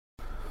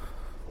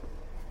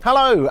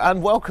Hello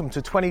and welcome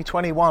to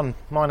 2021.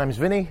 My name's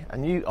Vinny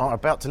and you are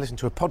about to listen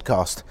to a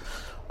podcast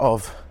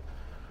of,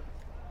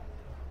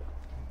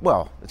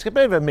 well, it's a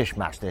bit of a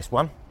mishmash, this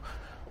one.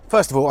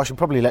 First of all, I should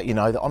probably let you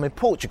know that I'm in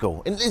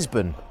Portugal, in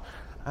Lisbon,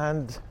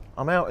 and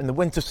I'm out in the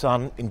winter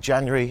sun in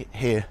January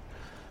here,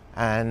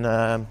 and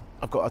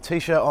I've got a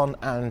t-shirt on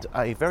and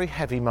a very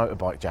heavy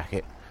motorbike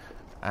jacket,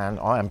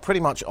 and I am pretty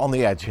much on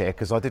the edge here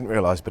because I didn't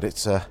realise, but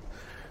it's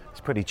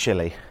pretty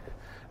chilly,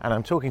 and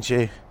I'm talking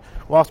to you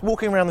whilst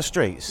walking around the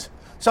streets.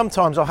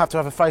 Sometimes I'll have to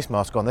have a face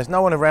mask on. There's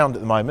no one around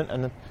at the moment,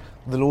 and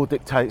the law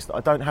dictates that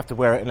I don't have to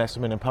wear it unless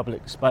I'm in a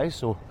public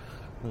space or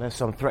unless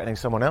I'm threatening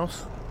someone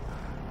else.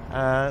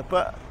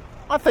 But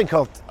I think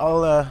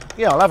I'll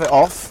have it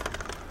off.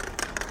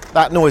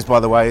 That noise,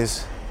 by the way,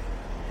 is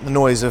the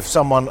noise of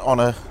someone on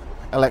a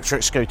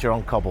electric scooter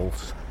on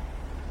cobbles.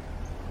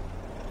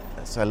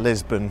 That's a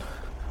Lisbon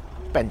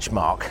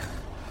benchmark.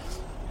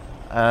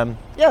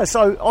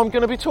 So I'm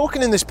going to be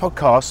talking in this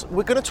podcast.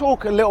 We're going to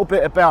talk a little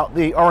bit about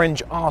the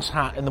orange arse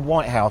hat in the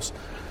White House,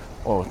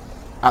 or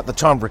at the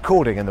time of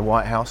recording in the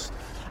White House.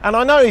 And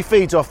I know he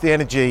feeds off the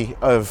energy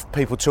of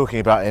people talking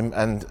about him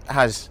and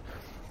has,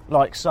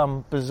 like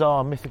some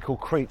bizarre mythical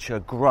creature,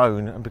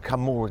 grown and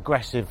become more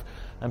aggressive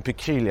and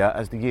peculiar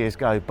as the years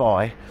go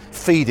by,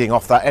 feeding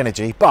off that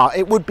energy. But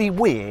it would be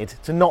weird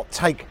to not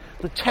take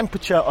the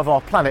temperature of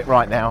our planet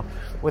right now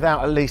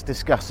without at least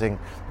discussing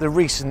the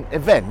recent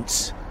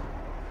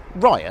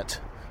riot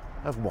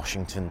of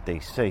Washington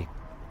DC.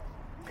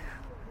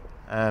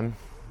 And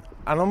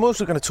I'm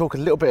also going to talk a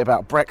little bit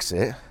about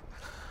Brexit,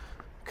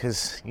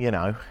 because, you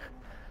know,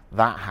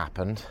 that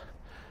happened.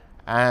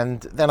 And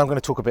then I'm going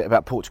to talk a bit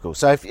about Portugal.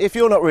 So if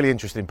you're not really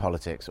interested in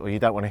politics, or you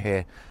don't want to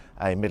hear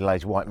a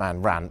middle-aged white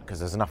man rant, because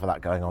there's enough of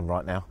that going on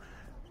right now,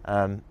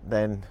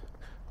 then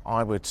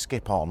I would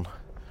skip on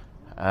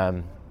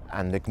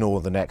and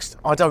ignore the next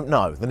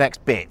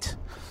bit.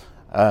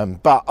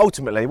 But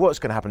ultimately, what's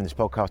going to happen in this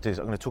podcast is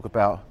I'm going to talk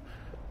about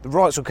the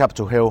riots on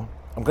Capitol Hill,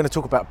 I'm going to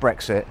talk about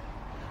Brexit,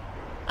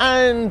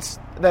 and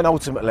then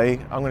ultimately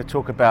I'm going to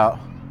talk about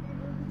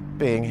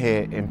being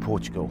here in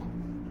Portugal.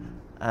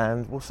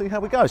 And we'll see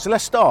how we go. So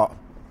let's start.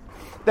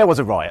 There was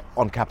a riot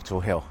on Capitol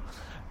Hill,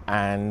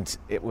 and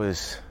it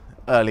was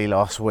early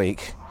last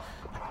week,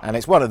 and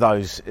it's one of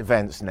those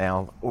events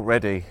now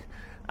already.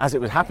 As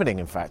it was happening,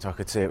 in fact, I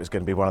could see it was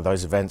going to be one of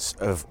those events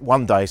of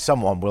one day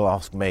someone will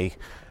ask me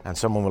and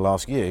someone will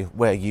ask you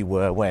where you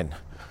were when.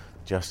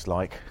 Just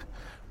like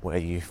where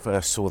you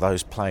first saw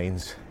those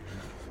planes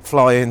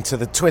fly into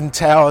the Twin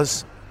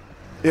Towers.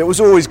 It was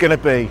always going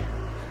to be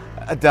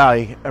a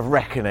day of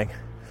reckoning.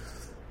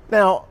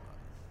 Now,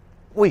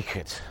 we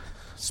could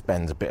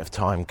spend a bit of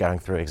time going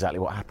through exactly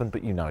what happened,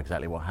 but you know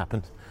exactly what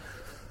happened.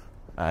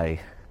 A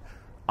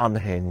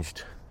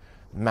unhinged,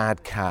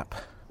 madcap,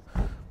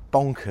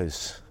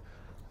 bonkers,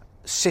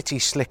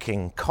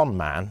 city-slicking con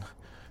man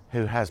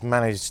who has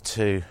managed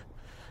to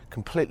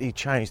completely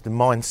change the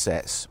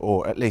mindsets,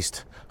 or at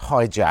least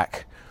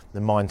hijack the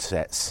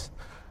mindsets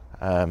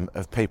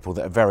of people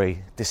that are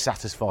very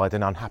dissatisfied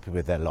and unhappy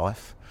with their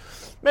life.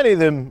 Many of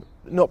them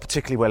not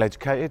particularly well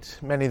educated,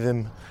 many of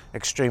them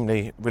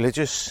extremely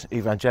religious,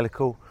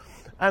 evangelical,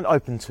 and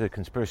open to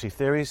conspiracy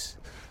theories.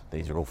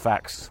 These are all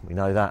facts, we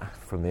know that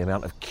from the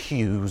amount of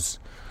queues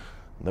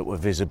that were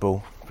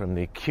visible from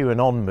the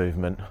QAnon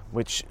movement,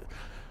 which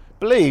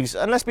believes,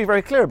 and let's be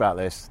very clear about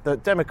this,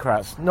 that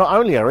Democrats not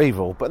only are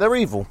evil, but they're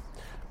evil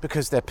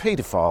because they're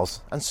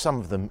paedophiles and some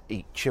of them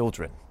eat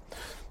children.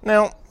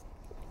 Now,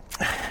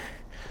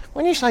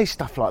 when you say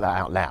stuff like that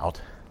out loud,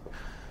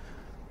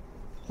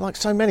 like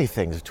so many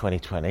things of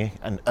 2020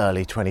 and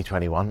early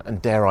 2021, and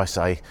dare I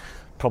say,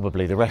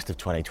 probably the rest of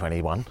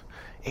 2021,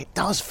 it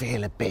does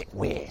feel a bit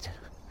weird.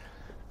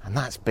 And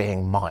that's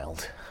being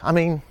mild. I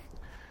mean,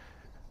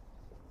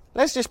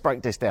 let's just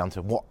break this down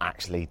to what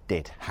actually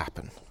did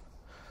happen.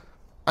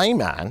 A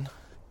man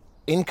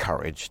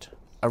encouraged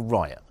a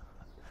riot.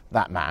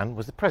 That man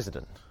was the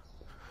president.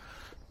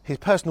 His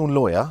personal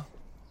lawyer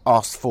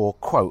asked for,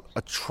 quote,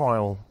 a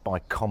trial by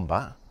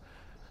combat.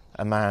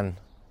 A man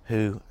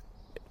who,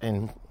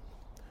 in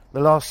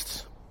the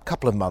last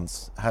couple of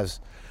months,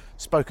 has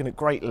spoken at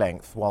great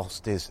length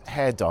whilst his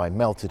hair dye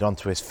melted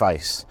onto his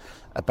face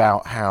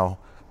about how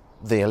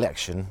the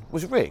election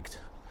was rigged.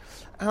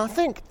 And I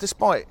think,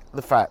 despite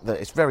the fact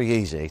that it's very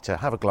easy to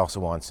have a glass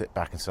of wine, sit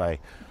back and say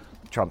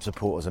Trump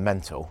supporters are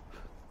mental,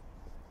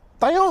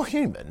 they are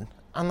human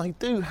and they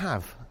do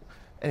have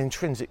an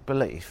intrinsic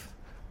belief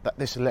that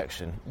this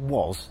election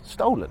was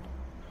stolen.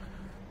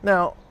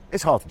 Now,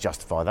 it's hard to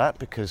justify that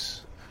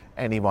because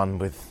anyone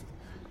with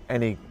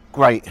any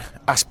great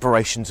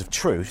aspirations of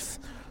truth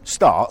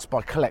starts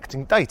by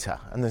collecting data,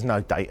 and there's no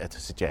data to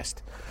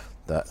suggest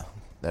that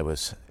there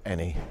was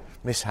any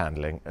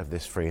mishandling of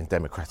this free and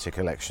democratic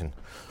election.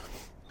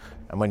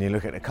 And when you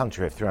look at a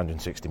country of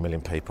 360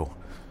 million people,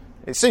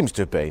 it seems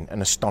to have been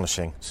an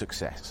astonishing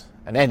success.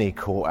 And any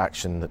court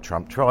action that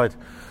Trump tried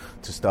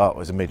to start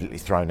was immediately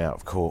thrown out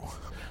of court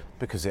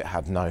because it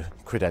had no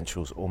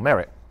credentials or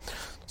merit.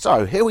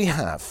 So here we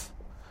have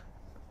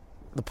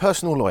the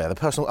personal lawyer, the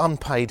personal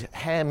unpaid,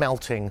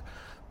 hair-melting,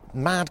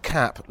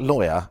 madcap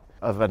lawyer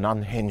of an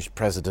unhinged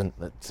president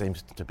that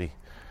seems to be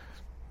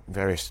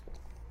various,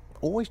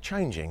 always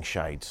changing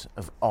shades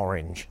of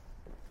orange,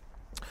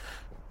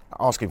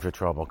 asking for a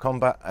trial by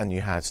combat, and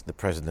you had the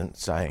president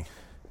saying,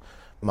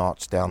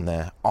 march down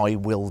there, I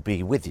will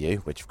be with you,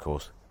 which of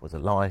course was a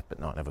lie, but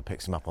no one ever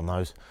picks him up on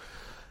those,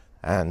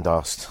 and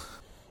asked,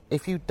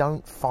 if you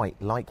don't fight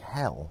like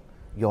hell,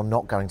 you're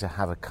not going to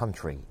have a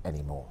country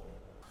anymore.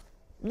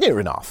 Near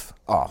enough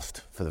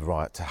asked for the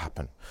riot to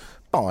happen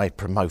by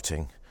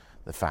promoting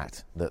the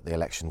fact that the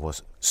election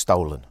was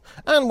stolen.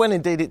 And when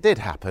indeed it did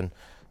happen,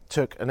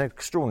 took an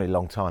extraordinarily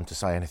long time to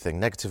say anything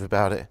negative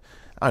about it.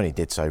 Only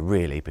did so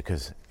really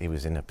because he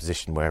was in a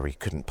position where he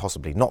couldn't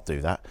possibly not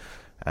do that,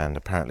 and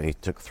apparently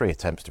took 3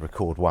 attempts to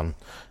record one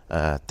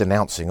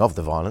denouncing of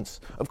the violence,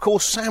 of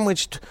course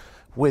sandwiched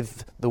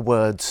with the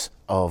words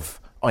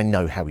of, I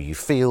know how you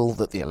feel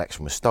that the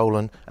election was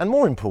stolen, and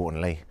more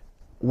importantly,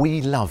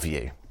 we love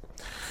you.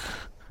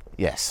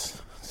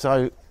 Yes,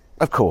 so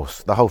of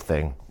course the whole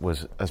thing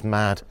was as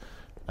mad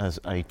as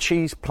a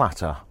cheese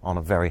platter on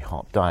a very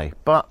hot day,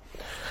 but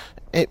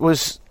it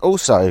was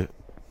also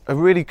a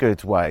really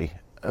good way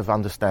of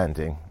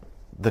understanding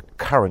the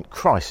current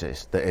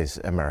crisis that is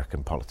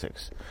American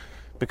politics,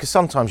 because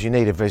sometimes you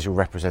need a visual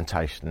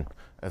representation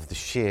of the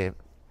sheer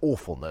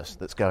awfulness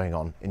that's going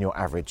on in your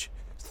average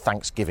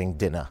Thanksgiving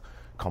dinner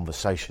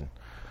conversation.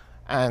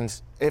 And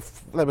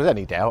if there was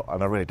any doubt,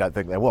 and I really don't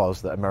think there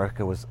was, that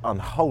America was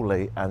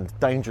unholy and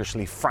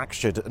dangerously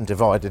fractured and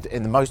divided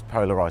in the most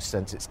polarised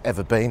sense it's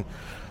ever been,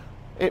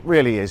 it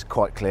really is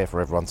quite clear for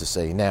everyone to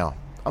see now.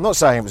 I'm not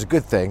saying it was a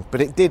good thing,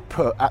 but it did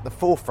put at the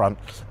forefront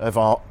of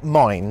our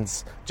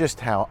minds just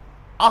how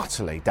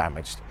utterly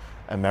damaged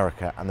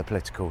America and the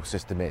political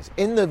system is.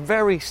 In the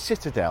very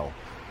citadel,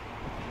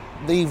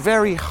 the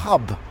very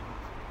hub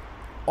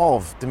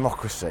of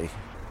democracy,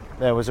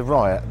 there was a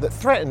riot that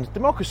threatened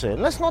democracy.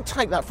 And let's not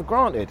take that for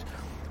granted.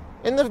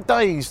 In the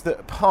days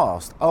that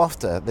passed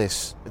after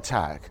this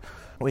attack,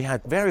 we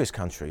had various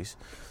countries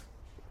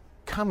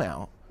come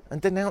out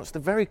and denounce the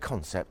very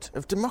concept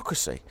of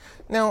democracy.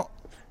 Now,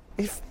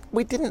 if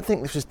we didn't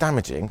think this was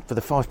damaging for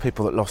the 5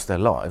 people that lost their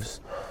lives,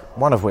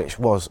 one of which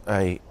was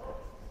a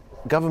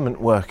government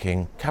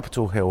working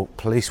Capitol Hill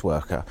police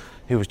worker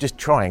who was just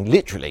trying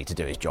literally to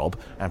do his job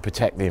and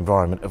protect the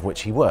environment of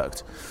which he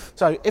worked.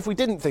 So if we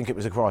didn't think it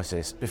was a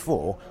crisis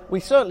before, we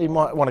certainly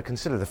might want to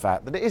consider the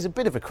fact that it is a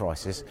bit of a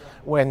crisis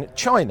when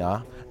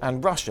China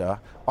and Russia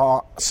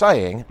are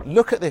saying,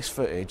 look at this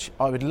footage,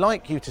 I would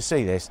like you to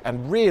see this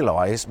and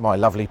realise, my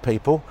lovely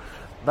people,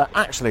 that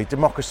actually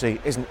democracy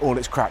isn't all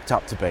it's cracked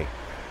up to be.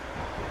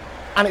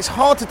 And it's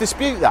hard to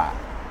dispute that.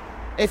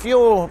 If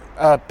you're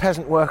a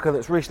peasant worker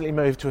that's recently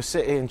moved to a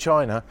city in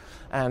China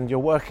and you're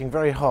working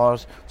very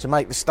hard to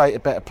make the state a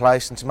better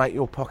place and to make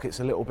your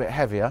pockets a little bit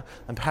heavier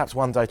and perhaps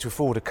one day to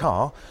afford a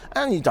car,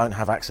 and you don't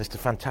have access to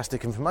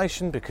fantastic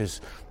information because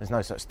there's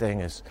no such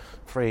thing as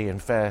free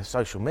and fair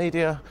social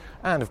media,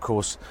 and of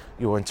course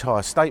your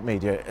entire state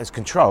media is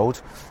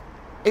controlled,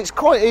 it's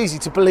quite easy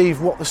to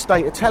believe what the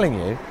state are telling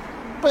you,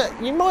 but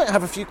you might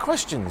have a few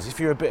questions if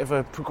you're a bit of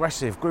a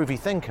progressive, groovy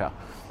thinker.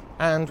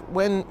 And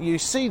when you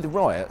see the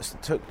riots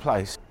that took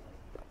place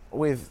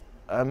with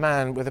a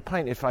man with a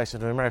painted face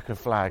and an American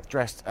flag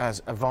dressed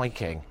as a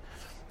Viking,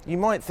 you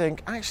might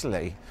think,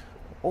 actually,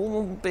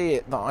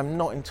 albeit that I'm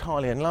not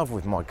entirely in love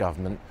with my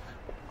government,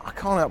 I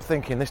can't help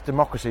thinking this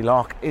democracy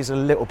lark is a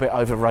little bit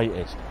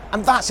overrated.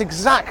 And that's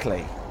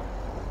exactly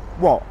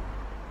what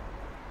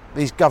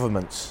these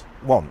governments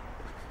want.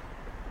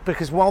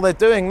 Because while they're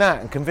doing that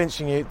and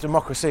convincing you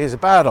democracy is a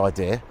bad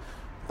idea,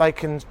 they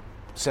can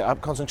set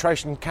up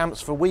concentration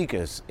camps for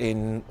Uyghurs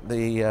in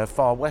the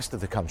far west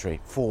of the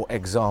country, for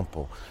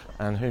example.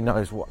 And who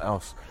knows what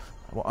else,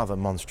 what other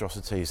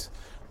monstrosities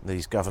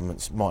these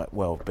governments might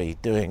well be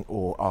doing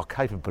or are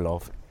capable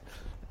of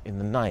in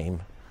the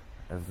name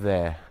of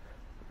their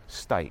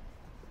state.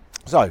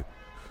 So,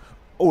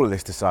 all of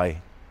this to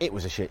say, it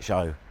was a shit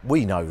show.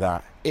 We know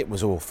that. It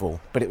was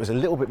awful, but it was a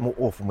little bit more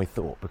awful than we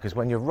thought, because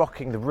when you're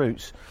rocking the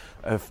roots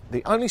of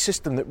the only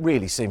system that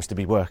really seems to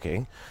be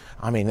working,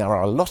 I mean, there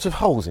are a lot of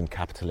holes in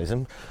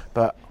capitalism,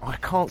 but I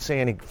can't see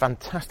any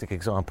fantastic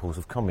examples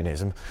of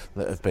communism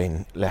that have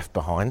been left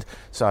behind.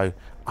 So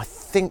I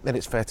think that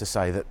it's fair to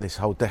say that this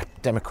whole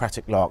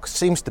democratic lark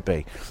seems to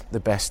be the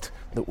best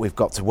that we've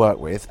got to work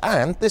with.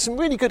 And there's some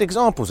really good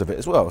examples of it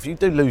as well. If you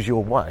do lose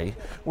your way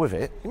with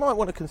it, you might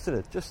want to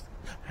consider just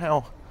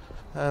how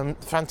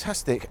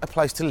fantastic a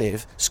place to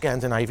live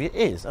Scandinavia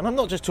is. And I'm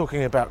not just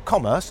talking about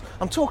commerce,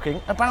 I'm talking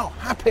about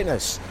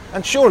happiness.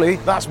 And surely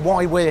that's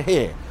why we're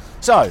here.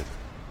 So,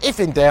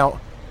 if in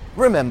doubt,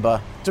 remember,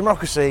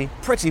 democracy,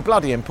 pretty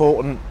bloody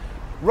important.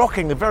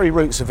 Rocking the very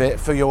roots of it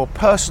for your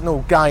personal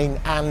gain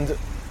and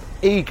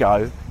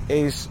ego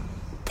is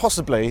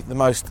possibly the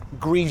most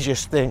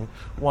egregious thing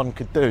one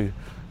could do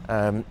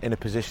in a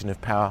position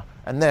of power.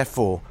 And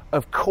therefore,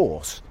 of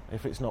course,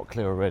 if it's not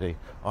clear already,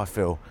 I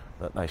feel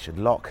that they should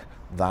lock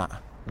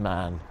that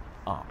man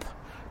up.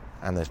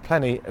 and there's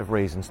plenty of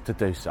reasons to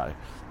do so.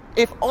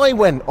 If I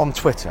went on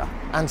Twitter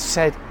and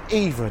said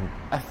even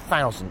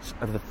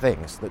 1,000th of the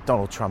things that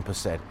Donald Trump has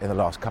said in the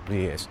last couple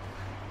of years,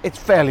 it's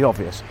fairly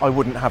obvious I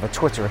wouldn't have a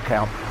Twitter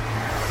account.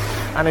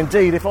 And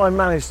indeed, if I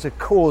managed to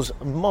cause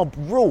mob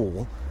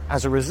rule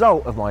as a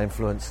result of my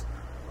influence,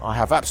 I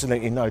have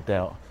absolutely no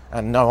doubt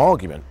and no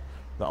argument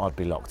that I'd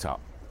be locked up.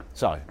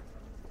 So,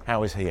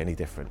 how is he any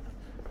different?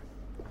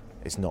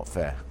 It's not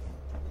fair.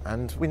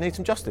 And we need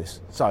some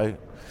justice. So,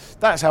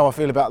 that's how I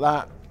feel about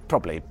that.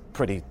 Probably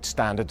pretty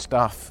standard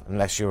stuff,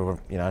 unless you're,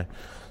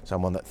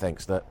 someone that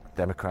thinks that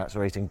Democrats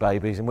are eating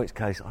babies, in which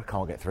case I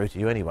can't get through to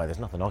you anyway. There's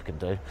nothing I can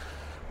do.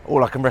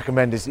 All I can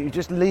recommend is that you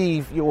just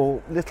leave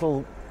your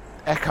little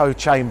echo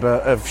chamber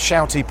of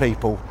shouty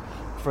people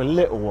for a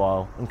little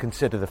while and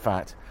consider the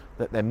fact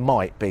that there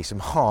might be some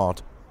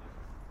hard,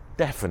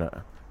 definite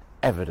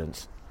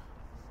evidence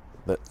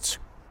that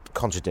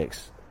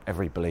contradicts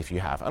every belief you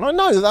have. And I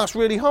know that that's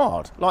really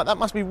hard. That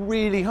must be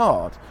really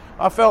hard.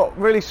 I felt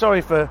really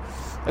sorry for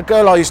a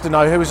girl I used to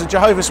know who was a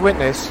Jehovah's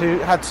Witness who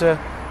had to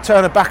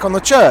turn her back on the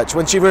church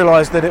when she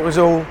realised that it was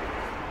all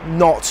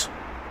not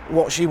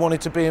what she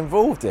wanted to be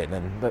involved in,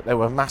 and that there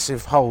were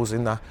massive holes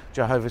in the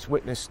Jehovah's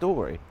Witness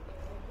story,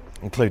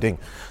 including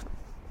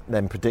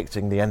them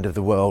predicting the end of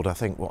the world, I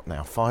think,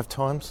 5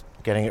 times?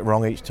 Getting it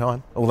wrong each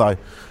time, although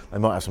they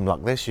might have some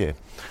luck this year.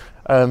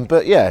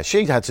 But yeah,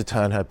 she'd had to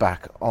turn her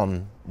back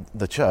on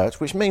the church,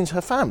 which means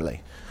her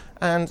family.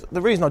 And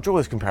the reason I draw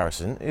this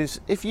comparison is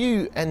if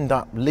you end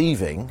up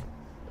leaving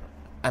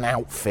an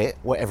outfit,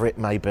 whatever it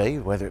may be,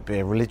 whether it be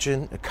a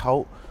religion, a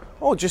cult,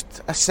 or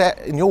just a set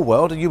in your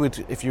world, you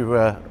would, if you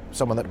were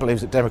someone that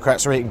believes that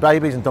Democrats are eating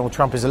babies and Donald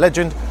Trump is a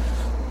legend,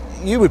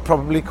 you would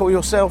probably call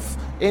yourself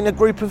in a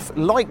group of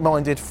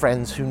like-minded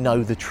friends who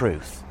know the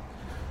truth.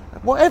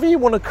 Whatever you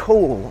want to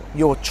call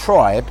your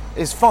tribe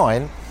is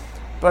fine,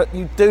 but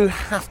you do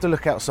have to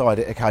look outside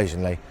it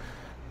occasionally.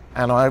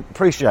 And I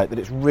appreciate that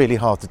it's really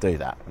hard to do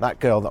that. That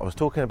girl that I was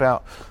talking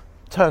about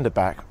turned her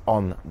back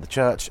on the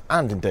church,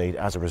 and indeed,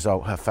 as a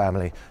result, her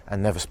family,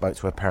 and never spoke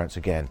to her parents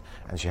again.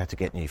 And she had to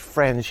get new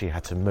friends, she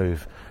had to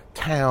move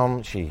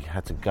town, she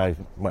had to go,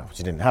 well,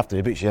 she didn't have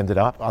to, but she ended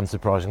up,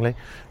 unsurprisingly,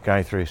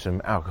 going through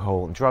some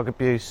alcohol and drug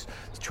abuse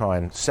to try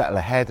and settle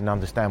her head and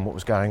understand what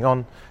was going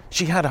on.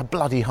 She had a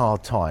bloody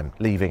hard time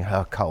leaving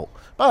her cult,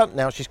 but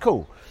now she's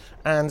cool.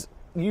 And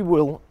you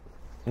will,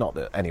 not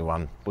that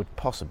anyone would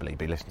possibly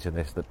be listening to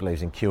this that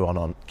believes in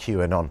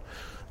QAnon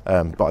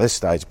by this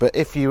stage, but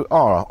if you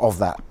are of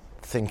that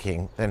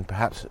thinking, then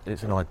perhaps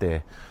it's an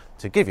idea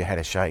to give your head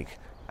a shake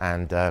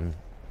and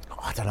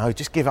I don't know,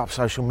 just give up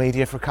social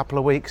media for a couple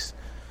of weeks.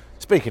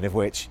 Speaking of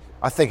which,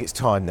 I think it's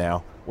time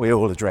now we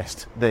all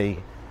addressed the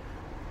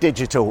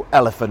digital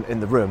elephant in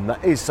the room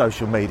that is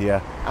social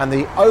media and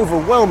the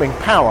overwhelming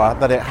power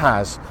that it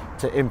has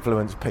to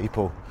influence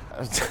people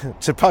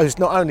to post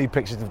not only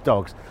pictures of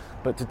dogs,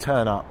 but to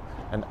turn up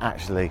and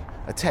actually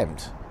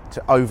attempt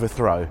to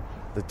overthrow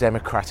the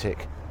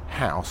democratic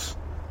house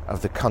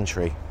of the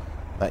country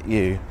that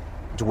you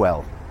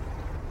dwell.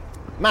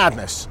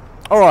 Madness.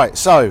 All right,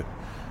 so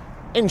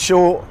in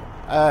short,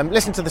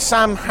 listen to the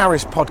Sam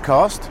Harris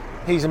podcast.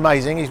 He's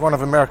amazing. He's one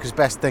of America's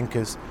best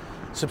thinkers.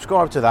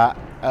 Subscribe to that.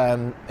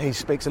 He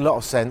speaks a lot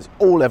of sense,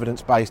 all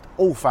evidence-based,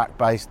 all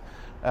fact-based,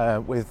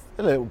 with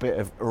a little bit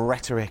of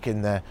rhetoric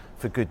in there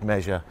for good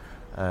measure,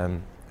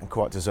 and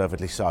quite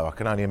deservedly so. I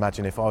can only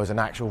imagine if I was an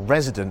actual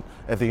resident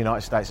of the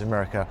United States of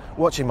America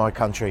watching my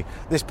country,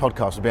 this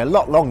podcast would be a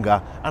lot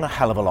longer and a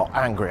hell of a lot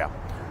angrier.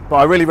 But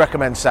I really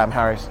recommend Sam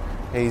Harris.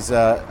 He's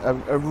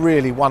a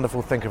really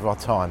wonderful thinker of our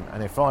time,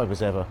 and if I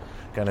was ever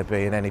going to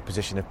be in any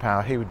position of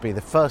power, he would be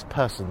the first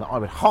person that I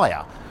would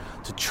hire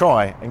to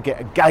try and get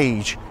a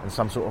gauge and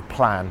some sort of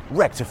plan,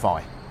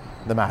 rectify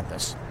the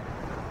madness.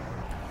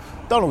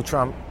 Donald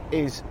Trump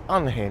is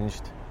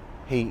unhinged.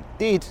 He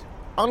did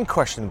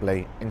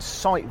unquestionably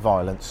incite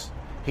violence.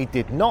 He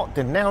did not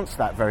denounce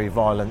that very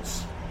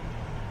violence,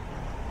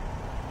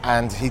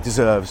 and he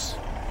deserves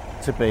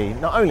to be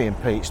not only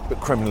impeached but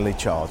criminally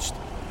charged.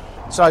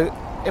 So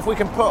if we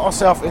can put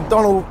ourselves in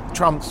Donald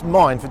Trump's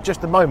mind for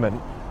just a moment,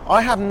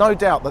 I have no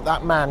doubt that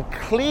that man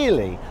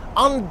clearly,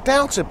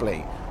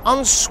 undoubtedly,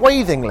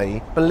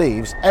 unswathingly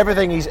believes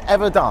everything he's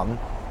ever done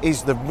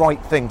is the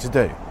right thing to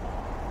do.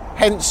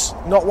 Hence,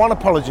 not one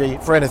apology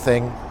for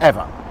anything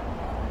ever.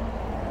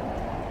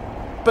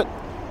 But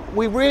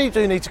we really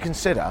do need to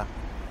consider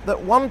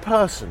that one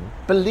person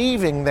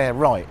believing they're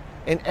right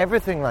in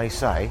everything they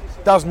say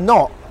does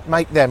not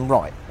make them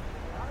right.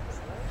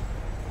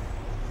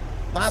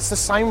 That's the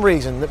same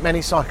reason that many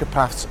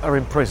psychopaths are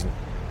in prison.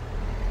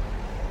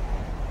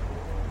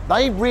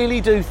 They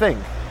really do think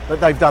that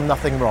they've done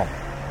nothing wrong.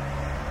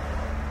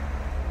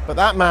 But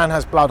that man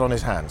has blood on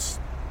his hands.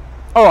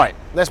 All right,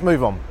 let's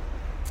move on.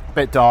 A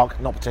bit dark,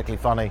 not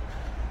particularly funny.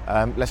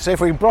 Let's see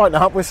if we can brighten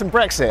up with some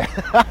Brexit.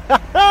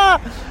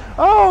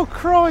 Oh,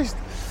 Christ.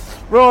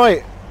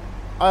 Right.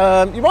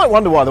 You might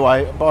wonder, by the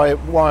way,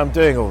 why I'm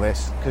doing all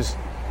this, because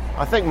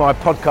I think my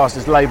podcast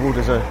is labelled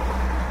as a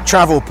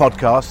travel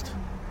podcast.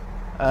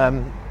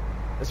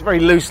 It's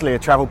very loosely a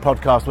travel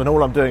podcast when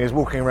all I'm doing is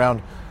walking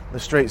around the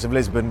streets of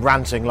Lisbon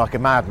ranting like a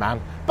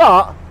madman.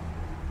 But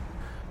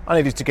I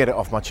needed to get it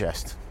off my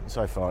chest.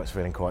 So far it's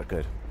feeling quite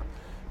good.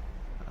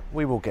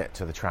 We will get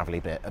to the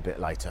travelly bit a bit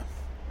later.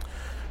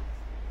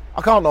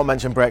 I can't not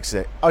mention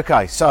Brexit.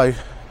 Okay, so,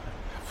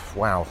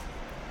 wow.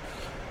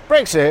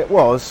 Brexit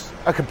was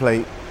a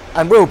complete,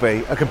 and will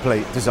be a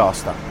complete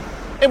disaster.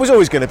 It was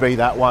always going to be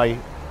that way.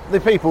 The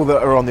people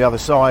that are on the other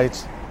side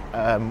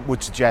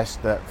would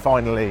suggest that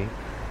finally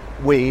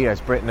we as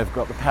Britain have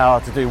got the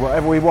power to do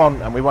whatever we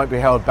want and we won't be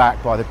held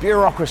back by the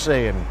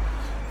bureaucracy and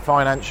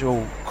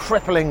financial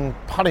crippling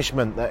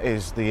punishment that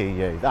is the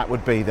EU. That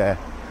would be their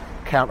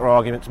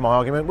counter-argument to my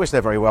argument, which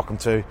they're very welcome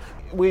to.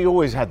 We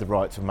always had the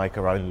right to make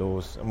our own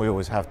laws, and we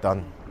always have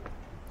done.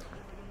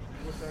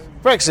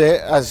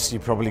 Brexit, as you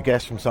probably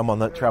guessed from someone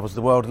that travels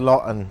the world a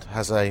lot and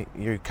has a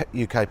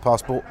UK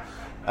passport,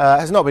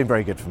 has not been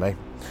very good for me.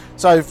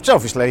 So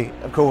selfishly,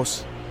 of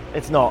course,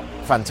 it's not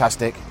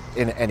fantastic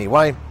in any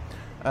way,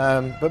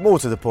 but more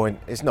to the point,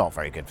 it's not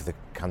very good for the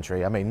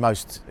country. I mean,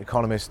 most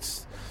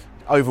economists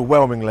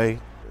overwhelmingly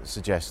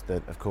suggest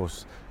that, of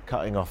course,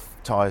 cutting off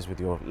ties with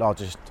your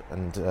largest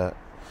and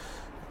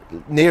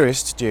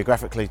nearest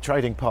geographically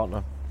trading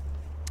partner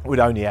would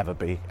only ever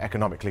be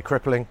economically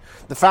crippling.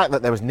 The fact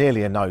that there was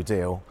nearly a no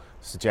deal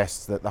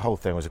suggests that the whole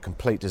thing was a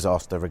complete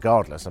disaster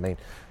regardless. I mean,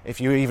 if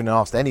you even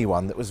asked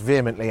anyone that was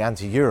vehemently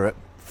anti-Europe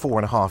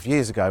 4.5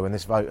 years ago when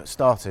this vote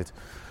started,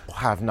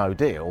 have no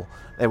deal,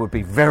 there would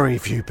be very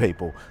few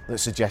people that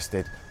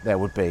suggested there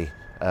would be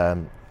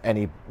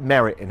any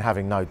merit in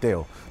having no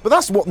deal. But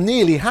that's what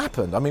nearly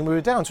happened. I mean, we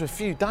were down to a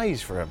few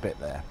days for a bit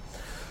there.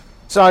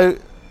 So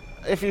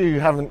if you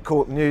haven't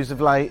caught the news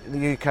of late,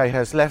 the UK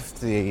has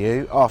left the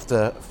EU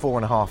after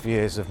 4.5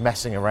 years of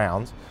messing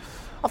around.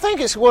 I think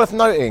it's worth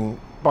noting,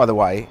 by the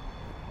way,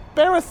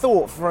 bear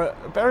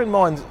in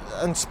mind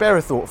and spare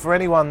a thought for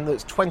anyone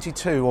that's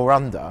 22 or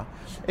under.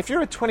 If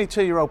you're a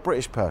 22-year-old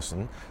British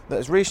person that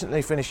has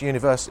recently finished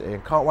university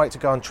and can't wait to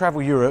go and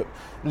travel Europe,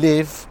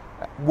 live,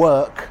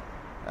 work,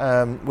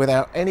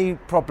 without any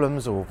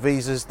problems or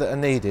visas that are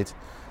needed,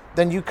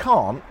 then you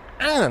can't,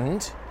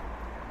 and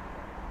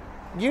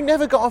you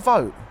never got a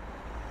vote.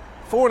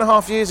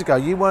 4.5 years ago,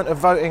 you weren't of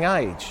voting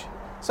age.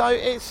 So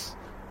it's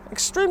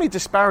extremely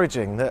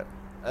disparaging that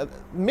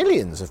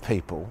millions of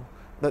people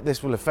that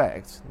this will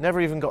affect never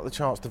even got the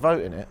chance to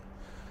vote in it.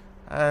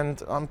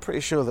 And I'm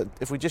pretty sure that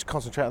if we just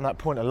concentrate on that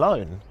point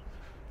alone,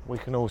 we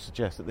can all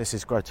suggest that this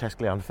is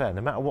grotesquely unfair,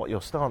 no matter what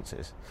your stance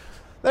is.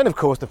 Then, of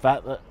course, the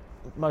fact that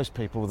most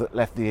people that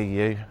left the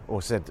EU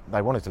or said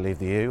they wanted to leave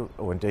the EU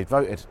or indeed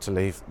voted to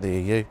leave the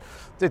EU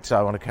did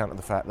so on account of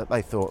the fact that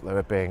they thought they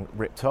were being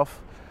ripped off.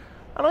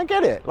 And I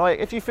get it, like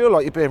if you feel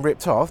like you're being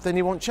ripped off, then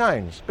you want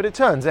change. But it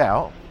turns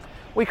out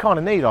we kind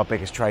of need our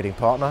biggest trading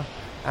partner,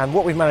 and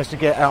what we've managed to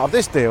get out of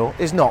this deal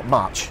is not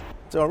much.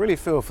 So I really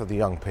feel for the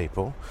young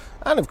people,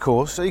 and of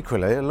course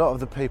equally a lot of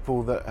the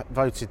people that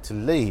voted to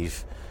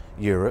leave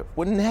Europe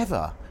were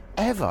never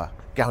ever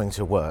going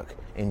to work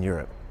in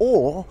Europe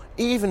or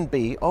even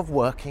be of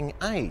working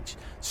age.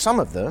 Some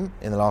of them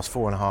in the last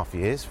 4.5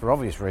 years, for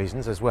obvious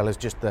reasons, as well as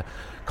just the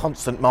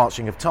constant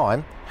marching of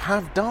time,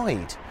 have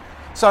died.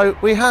 So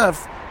we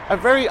have a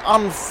very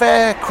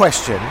unfair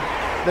question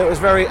that was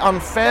very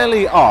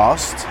unfairly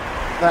asked,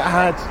 that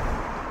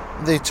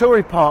had the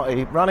Tory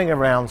party running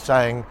around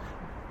saying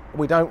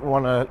we don't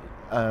want to,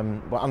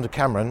 under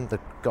Cameron, the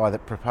guy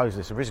that proposed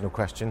this original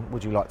question,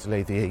 would you like to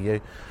leave the EU,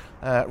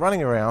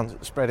 running around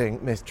spreading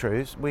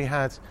mistruths. We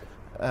had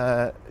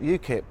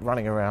UKIP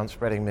running around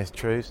spreading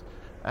mistruths,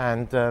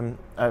 and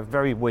a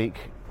very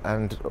weak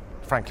and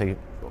frankly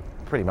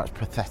pretty much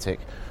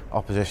pathetic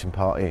opposition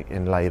party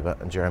in Labour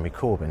and Jeremy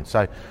Corbyn.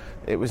 So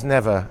it was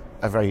never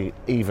a very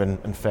even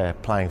and fair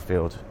playing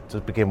field to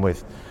begin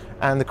with.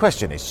 And the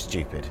question is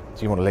stupid.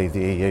 Do you want to leave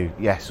the EU,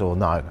 yes or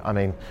no? I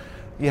mean,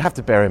 you have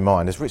to bear in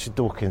mind, as Richard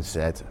Dawkins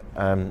said,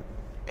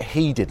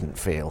 he didn't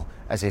feel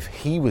as if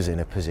he was in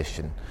a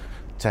position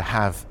to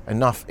have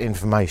enough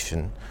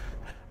information,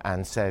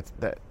 and said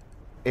that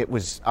it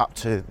was up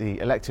to the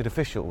elected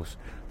officials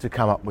to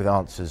come up with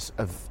answers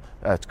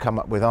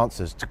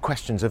to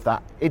questions of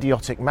that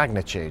idiotic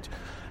magnitude.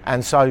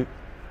 And so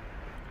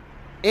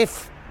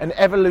if an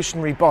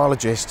evolutionary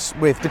biologist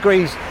with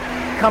degrees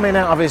coming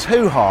out of his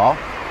hoo-ha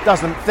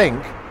doesn't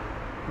think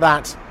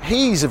that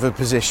he's of a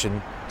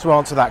position to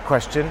answer that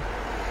question,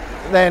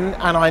 then,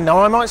 and I know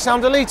I might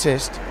sound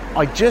elitist,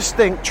 I just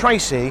think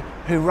Tracy,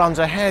 who runs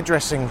a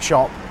hairdressing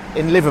shop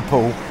in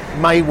Liverpool,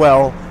 may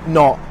well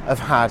not have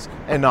had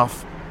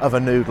enough of a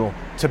noodle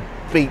to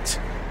beat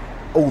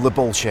all the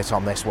bullshit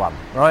on this one,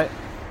 right?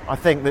 I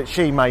think that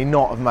she may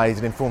not have made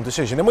an informed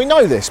decision. And we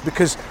know this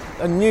because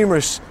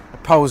numerous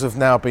polls have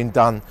now been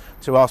done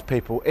to ask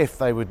people if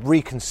they would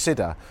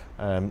reconsider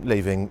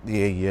leaving the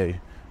EU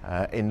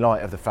in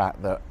light of the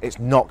fact that it's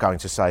not going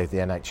to save the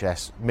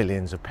NHS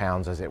millions of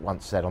pounds, as it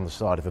once said on the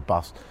side of a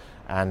bus,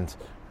 and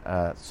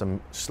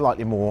some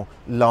slightly more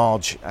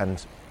large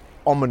and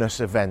ominous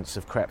events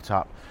have crept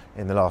up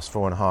in the last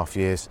 4.5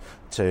 years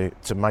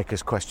to make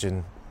us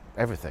question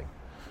everything.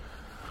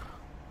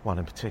 one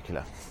in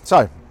particular.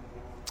 So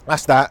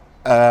that's that.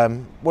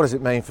 What does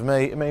it mean for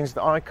me? It means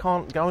that I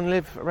can't go and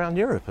live around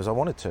Europe as I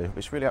wanted to,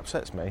 which really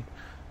upsets me.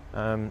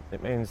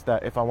 It means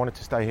that if I wanted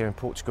to stay here in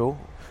Portugal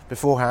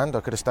beforehand,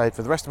 I could have stayed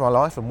for the rest of my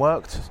life and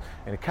worked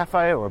in a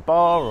cafe or a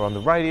bar or on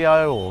the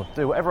radio or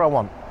do whatever I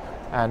want.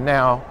 And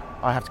now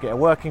I have to get a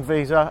working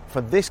visa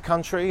for this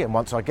country, and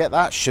once I get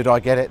that, should I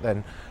get it,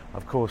 then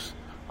of course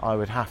I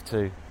would have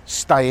to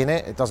stay in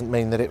it. It doesn't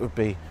mean that it would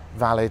be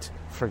valid,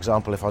 for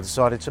example, if I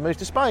decided to move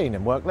to Spain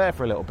and work there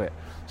for a little bit.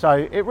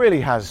 So it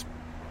really has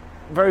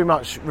very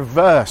much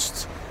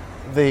reversed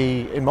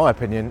the, in my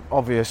opinion,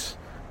 obvious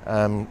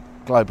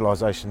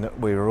globalisation that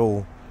we were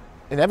all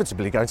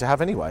inevitably going to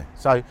have anyway.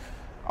 So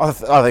I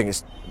think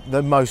it's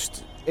the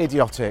most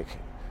idiotic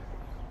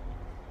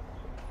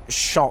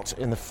shot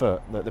in the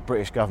foot that the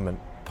British government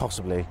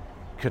possibly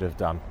could have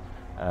done.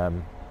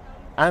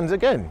 And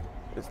again,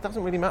 it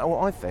doesn't really matter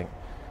what I think.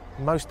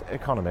 Most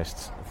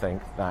economists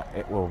think that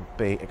it will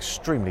be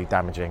extremely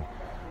damaging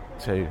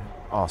to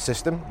our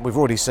system. We've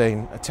already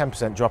seen a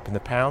 10% drop in the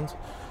pound,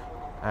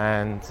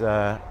 and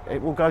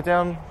it will go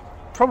down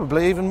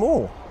probably even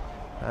more.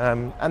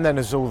 And then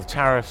there's all the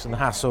tariffs and the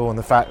hassle and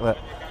the fact that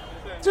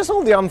just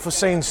all the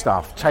unforeseen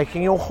stuff.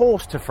 Taking your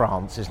horse to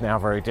France is now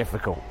very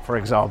difficult, for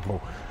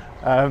example.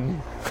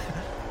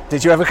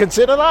 Did you ever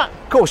consider that?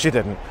 Of course you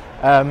didn't.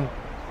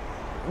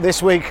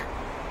 This week,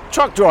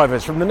 truck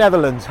drivers from the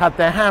Netherlands had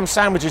their ham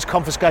sandwiches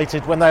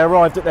confiscated when they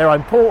arrived at their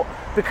own port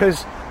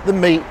because the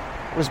meat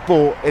was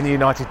bought in the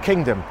United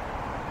Kingdom.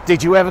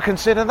 Did you ever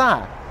consider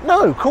that?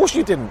 No, of course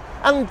you didn't.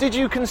 And did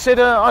you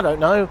consider, I don't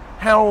know,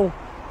 how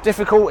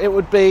difficult it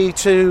would be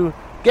to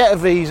get a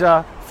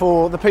visa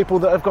for the people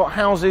that have got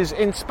houses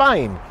in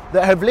Spain,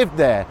 that have lived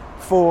there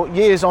for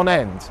years on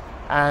end?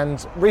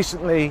 And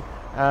recently,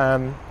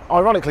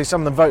 ironically,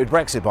 some of them voted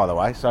Brexit, by the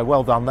way, so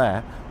well done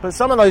there. But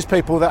some of those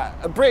people,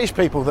 that British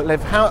people that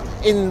live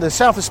in the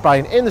south of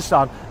Spain, in the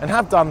sun, and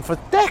have done for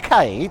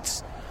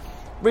decades,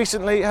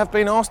 recently have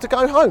been asked to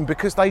go home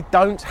because they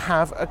don't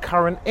have a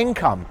current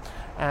income.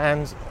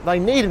 And they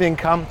need an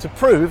income to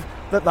prove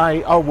that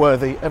they are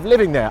worthy of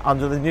living there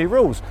under the new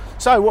rules.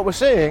 So what we're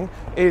seeing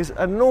is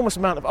an enormous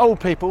amount of old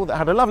people that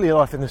had a lovely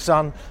life in the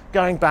sun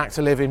going back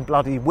to live in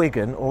bloody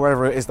Wigan or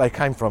wherever it is they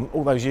came from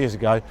all those years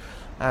ago.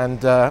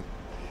 And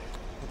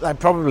they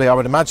probably, I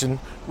would imagine,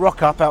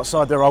 rock up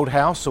outside their old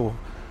house or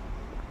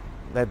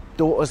their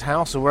daughter's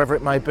house or wherever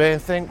it may be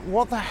and think,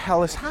 what the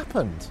hell has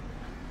happened?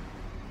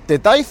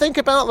 Did they think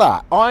about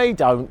that? I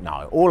don't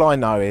know. All I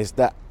know is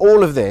that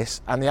all of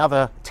this and the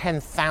other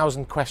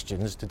 10,000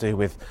 questions to do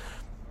with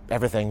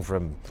everything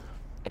from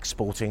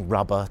exporting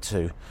rubber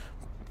to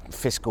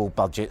fiscal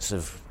budgets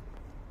of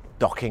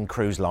docking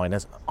cruise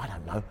liners, I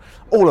don't know.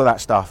 All of that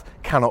stuff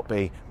cannot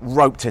be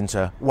roped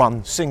into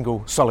one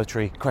single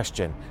solitary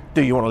question.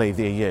 Do you want to leave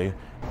the EU?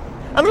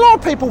 And a lot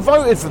of people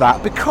voted for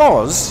that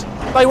because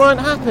they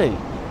weren't happy.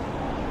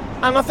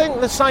 And I think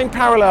the same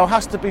parallel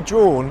has to be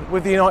drawn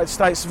with the United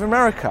States of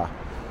America.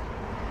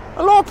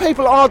 A lot of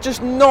people are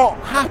just not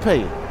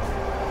happy.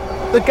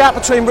 The gap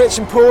between rich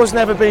and poor has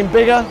never been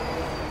bigger.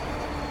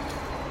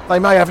 They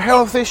may have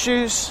health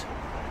issues.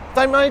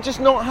 They may just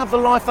not have the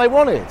life they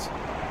wanted.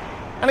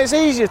 And it's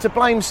easier to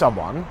blame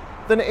someone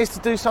than it is to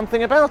do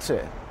something about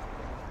it.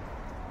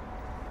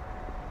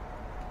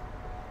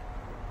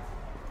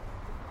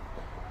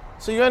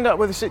 So you end up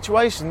with a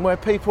situation where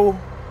people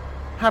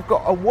have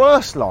got a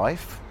worse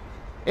life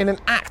in an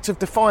act of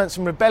defiance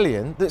and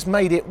rebellion that's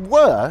made it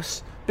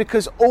worse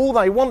because all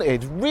they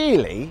wanted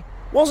really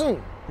wasn't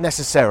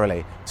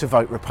necessarily to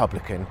vote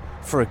Republican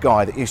for a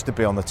guy that used to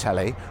be on the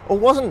telly, or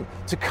wasn't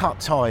to cut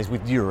ties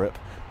with Europe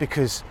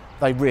because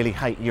they really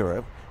hate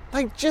Europe.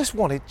 They just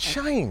wanted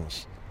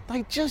change.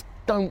 They just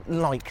don't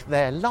like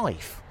their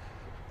life.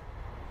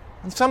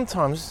 And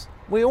sometimes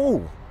we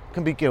all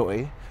can be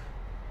guilty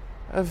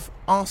of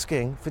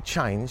asking for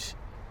change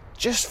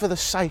just for the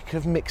sake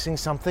of mixing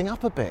something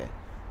up a bit.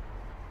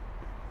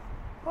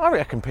 I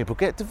reckon people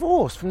get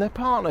divorced from their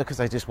partner because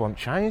they just want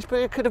change, but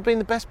it could have been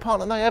the best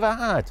partner they ever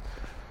had.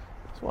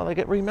 That's why they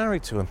get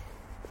remarried to them.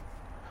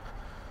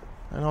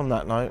 And on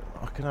that note,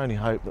 I can only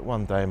hope that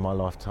one day in my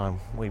lifetime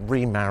we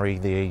remarry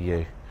the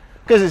EU,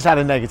 because it's had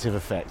a negative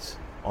effect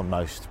on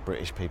most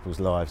British people's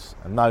lives,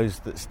 and those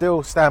that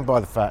still stand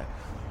by the fact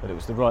that it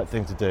was the right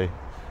thing to do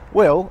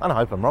will, and I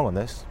hope I'm wrong on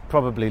this,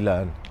 probably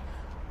learn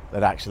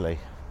that actually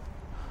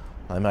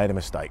they made a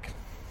mistake.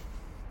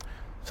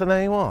 So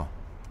there you are.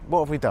 What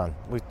have we done?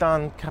 We've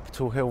done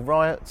Capitol Hill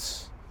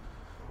riots,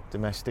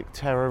 domestic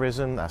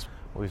terrorism,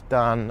 we've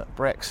done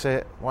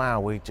Brexit.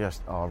 Wow, we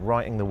just are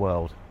righting the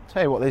world.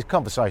 Tell you what, these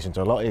conversations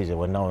are a lot easier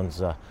when no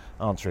one's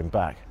answering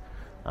back.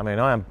 I mean,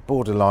 I am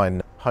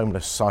borderline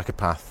homeless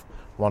psychopath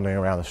wandering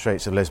around the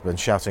streets of Lisbon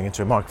shouting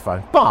into a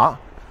microphone, but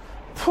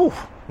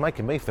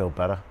making me feel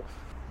better.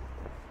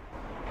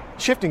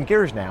 Shifting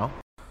gears now.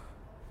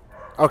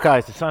 Okay,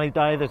 it's a sunny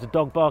day, there's a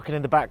dog barking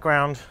in the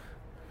background.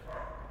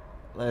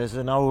 There's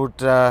an old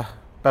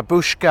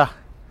babushka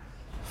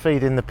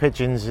feeding the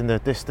pigeons in the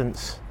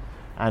distance,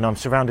 and I'm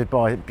surrounded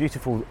by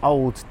beautiful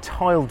old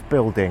tiled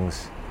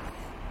buildings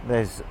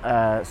There's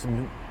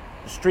some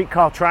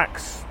streetcar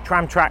tracks,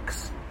 tram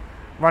tracks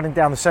running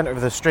down the centre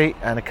of the street,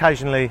 and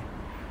occasionally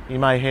you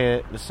may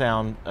hear the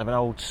sound of an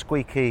old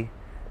squeaky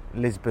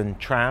Lisbon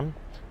tram,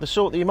 the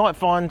sort that you might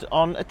find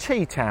on a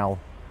tea towel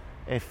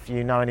if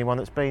you know anyone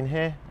that's been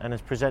here and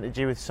has presented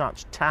you with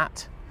such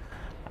tat.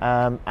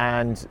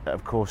 And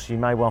of course you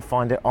may well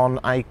find it on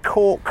a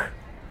cork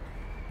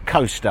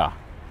coaster,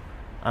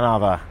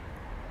 another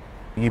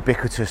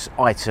ubiquitous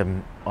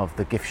item of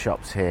the gift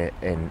shops here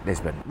in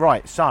Lisbon.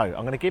 Right, so I'm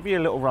going to give you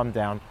a little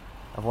rundown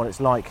of what it's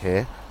like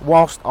here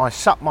whilst I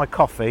sup my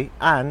coffee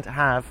and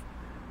have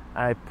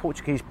a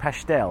Portuguese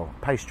pastel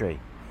pastry.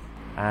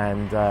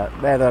 And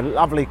they're the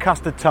lovely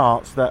custard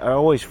tarts that are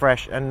always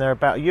fresh, and they're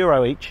about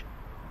 €1 each.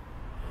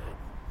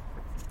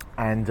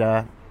 And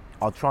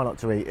I'll try not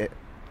to eat it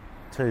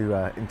too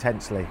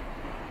intensely,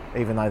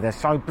 even though they're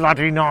so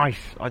bloody nice.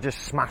 I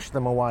just smash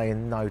them away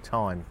in no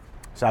time.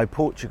 So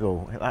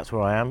Portugal, that's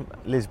where I am.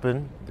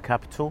 Lisbon, the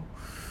capital.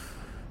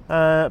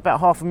 About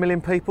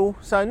 500,000 people,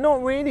 so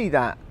not really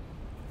that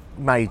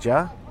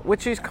major,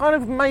 which is kind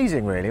of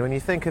amazing really when you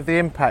think of the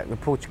impact the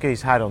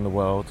Portuguese had on the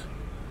world,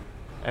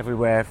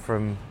 everywhere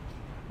from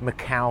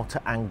Macau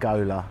to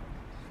Angola.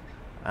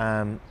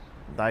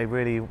 They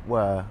really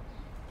were,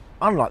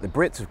 unlike the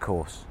Brits of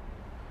course,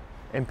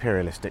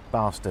 imperialistic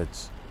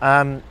bastards.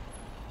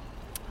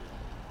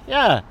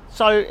 Yeah,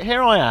 so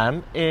here I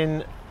am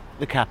in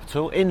the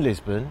capital, in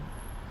Lisbon,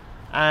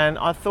 and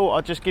I thought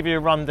I'd just give you a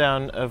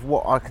rundown of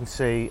what I can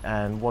see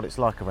and what it's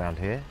like around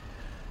here,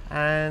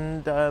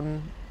 and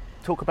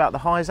talk about the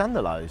highs and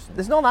the lows.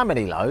 There's not that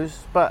many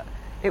lows, but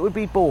it would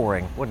be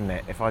boring, wouldn't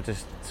it, if I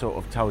just sort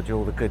of told you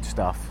all the good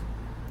stuff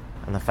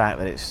and the fact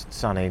that it's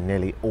sunny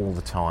nearly all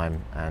the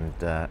time and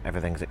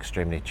everything's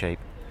extremely cheap.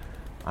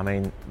 I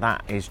mean,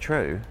 that is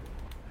true,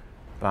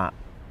 but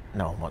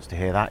no one wants to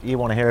hear that. You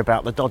want to hear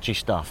about the dodgy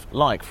stuff,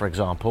 like, for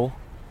example,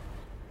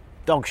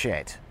 dog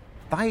shit.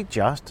 They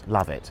just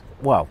love it.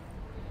 Well,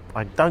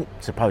 I don't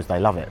suppose they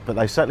love it, but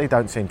they certainly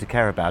don't seem to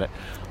care about it.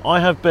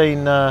 I've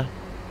been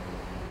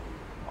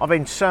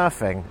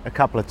surfing a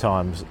couple of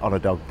times on a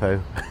dog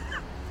poo.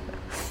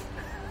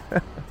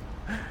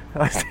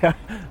 That's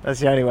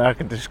the only way I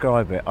can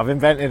describe it. I've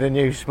invented a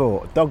new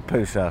sport, dog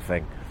poo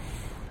surfing.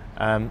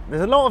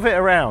 There's a lot of it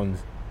around.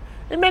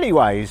 In many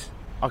ways,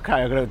 okay,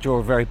 I'm going to draw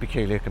a very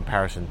peculiar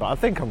comparison, but I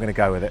think I'm going to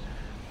go with it.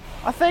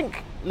 I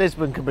think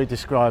Lisbon can be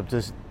described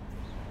as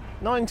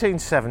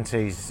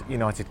 1970s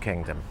United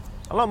Kingdom.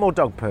 A lot more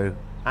dog poo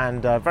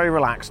and very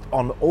relaxed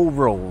on all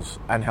rules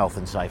and health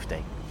and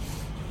safety.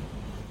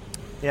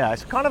 Yeah,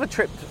 it's kind of a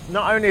trip.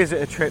 Not only is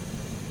it a trip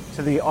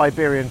to the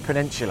Iberian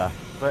Peninsula,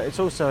 but it's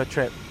also a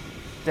trip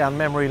down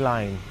memory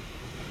lane,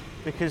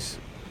 because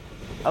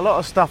a lot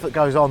of stuff that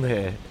goes on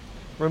here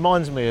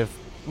reminds me of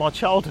my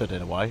childhood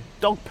in a way.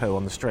 Dog poo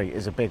on the street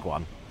is a big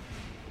one,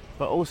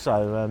 but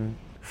also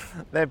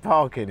their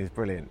parking is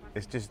brilliant.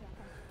 It's just,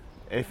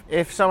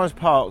 if someone's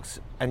parked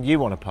and you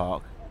want to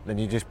park, then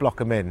you just block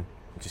them in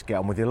and just get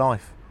on with your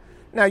life.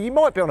 Now, you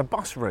might be on a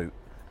bus route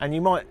and you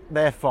might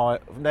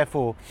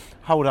therefore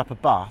hold up a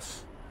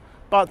bus,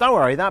 but don't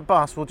worry, that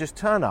bus will just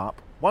turn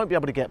up, won't be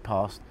able to get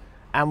past,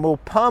 and will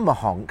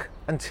perma-honk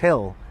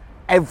until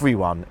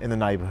everyone in the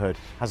neighbourhood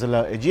has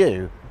alerted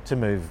you to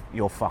move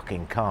your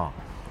fucking car.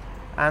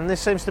 And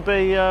this seems to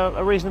be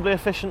a reasonably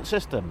efficient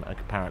system,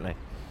 apparently.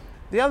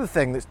 The other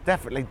thing that's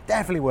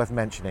definitely worth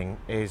mentioning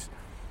is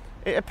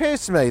it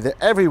appears to me that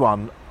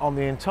everyone on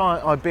the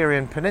entire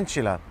Iberian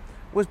Peninsula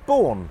was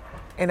born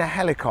in a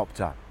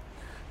helicopter,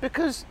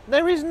 because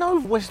there is no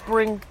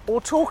whispering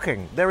or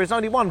talking. There is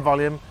only one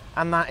volume,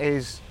 and that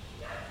is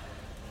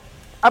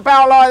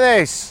about like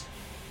this.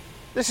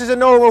 This is a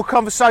normal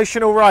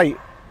conversational rate.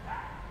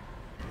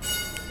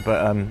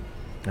 But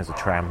there's a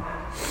tram.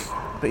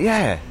 But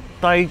yeah,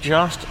 they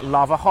just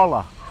love a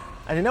holler.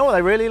 And you know what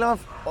they really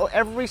love?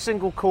 Every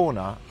single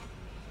corner,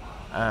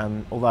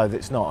 although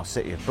it's not a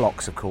city of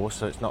blocks, of course,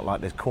 so it's not like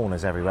there's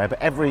corners everywhere,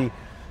 but every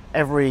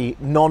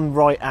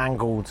non-right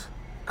angled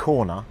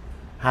corner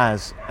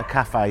has a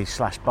cafe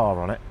 /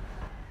 bar on it.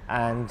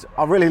 And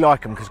I really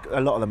like them because a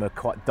lot of them are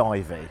quite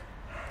divey.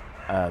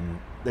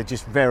 They're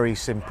just very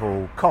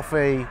simple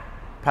coffee,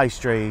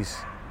 pastries,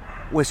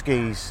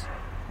 whiskies,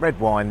 red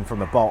wine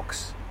from a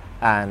box,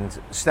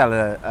 and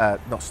Super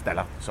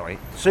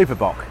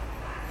Bock.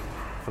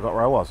 Forgot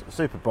where I was.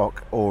 Super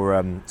Bock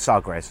or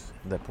Sagres,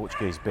 the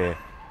Portuguese beer,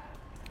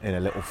 in a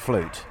little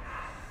flute.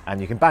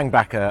 And you can bang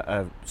back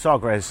a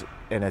Sagres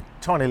in a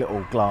tiny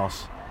little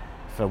glass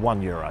for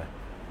 €1.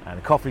 And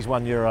the coffee's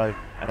 €1,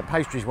 and the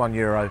pastry's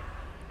 €1.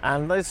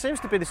 And there seems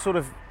to be this sort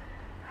of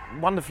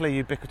wonderfully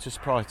ubiquitous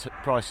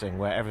pricing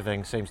where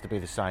everything seems to be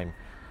the same.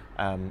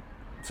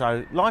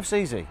 So life's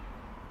easy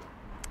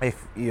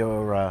if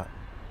you're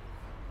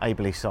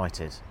ably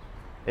sighted.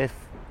 If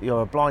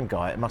you're a blind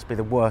guy, it must be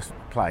the worst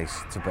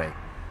place to be,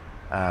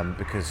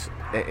 because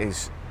it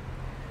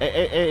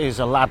is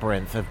a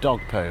labyrinth of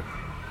dog poo.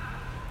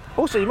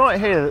 Also, you might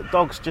hear that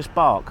dogs just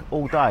bark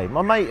all day.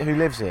 My mate who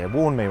lives here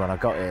warned me when I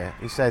got here.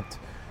 He said,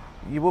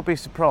 you will be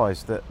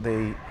surprised that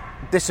the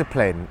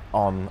discipline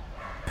on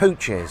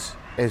pooches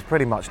is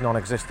pretty much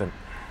non-existent.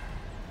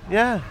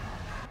 Yeah.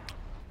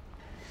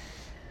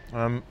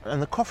 And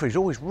the coffee is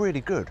always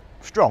really good.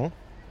 Strong.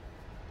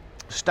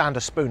 Stand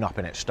a spoon up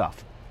in it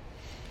stuff.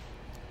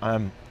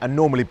 And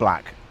normally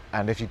black.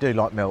 And if you do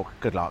like milk,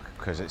 good luck,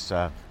 because it's...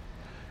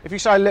 if you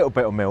say a little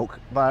bit of milk,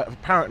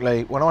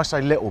 apparently when I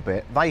say little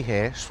bit, they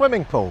hear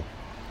swimming pool.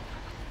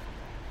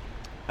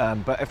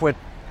 But if we're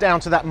down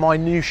to that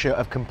minutiae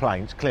of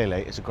complaints,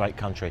 clearly it's a great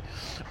country.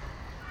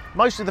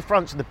 Most of the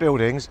fronts of the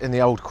buildings in the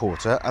old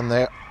quarter, and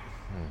they're...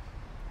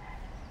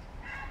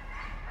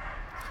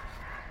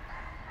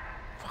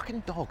 Fucking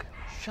dog,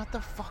 shut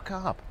the fuck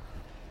up.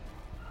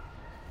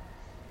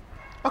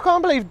 I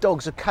can't believe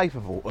dogs are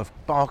capable of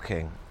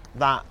barking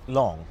that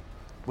long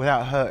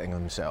without hurting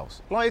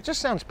themselves. Like, it just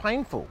sounds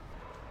painful.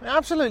 It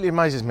absolutely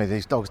amazes me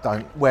these dogs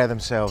don't wear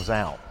themselves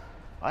out.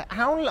 Like,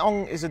 how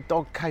long is a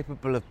dog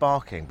capable of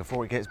barking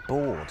before it gets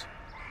bored?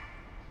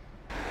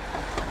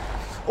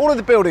 All of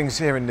the buildings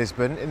here in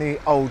Lisbon, in the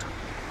old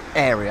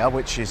area,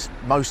 which is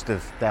most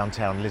of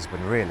downtown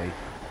Lisbon really,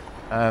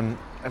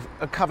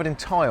 are covered in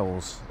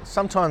tiles.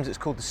 Sometimes it's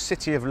called the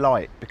City of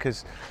Light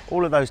because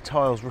all of those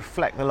tiles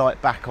reflect the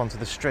light back onto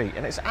the street,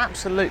 and it's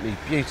absolutely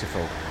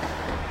beautiful.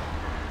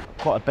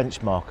 Quite a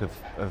benchmark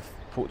of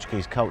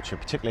Portuguese culture,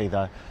 particularly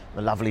the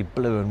lovely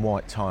blue and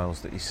white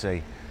tiles that you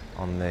see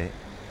on the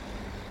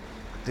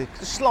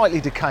slightly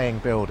decaying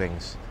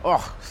buildings.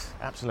 Oh,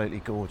 absolutely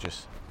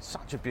gorgeous.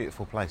 Such a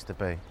beautiful place to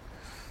be.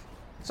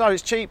 So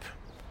it's cheap,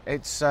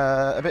 it's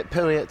a bit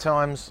pooey at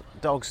times,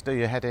 dogs do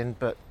your head in,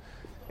 but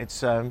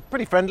it's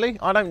pretty friendly.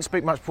 I don't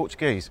speak much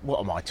Portuguese. What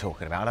am I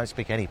talking about? I don't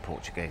speak any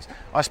Portuguese.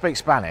 I speak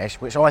Spanish,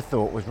 which I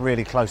thought was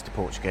really close to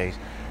Portuguese.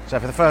 So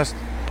for the first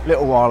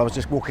little while I was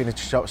just walking into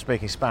shop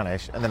speaking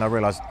Spanish, and then I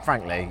realised,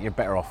 frankly, you're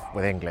better off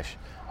with English,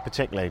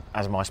 particularly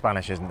as my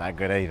Spanish isn't that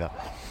good either.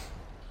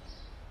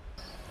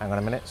 Hang on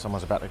a minute,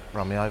 someone's about to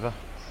run me over.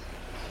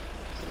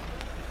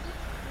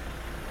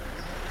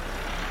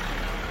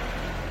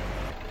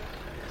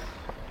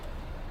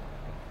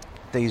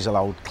 Diesel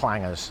old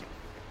clangers.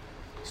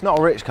 It's not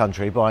a rich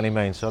country by any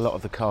means, so a lot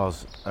of the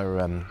cars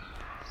are...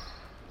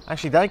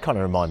 Actually, they kind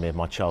of remind me of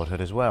my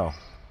childhood as well.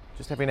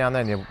 Just every now and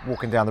then you're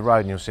walking down the road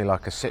and you'll see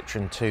like a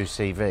Citroen 2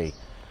 CV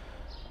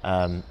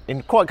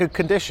in quite good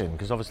condition,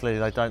 because obviously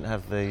they don't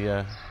have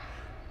the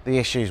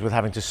issues with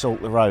having to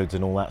salt the roads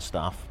and all that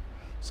stuff.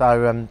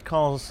 So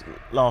cars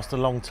last a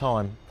long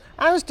time,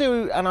 as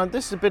do, and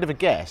this is a bit of a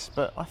guess,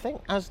 but I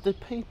think as do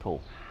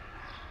people.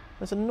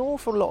 There's an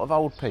awful lot of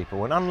old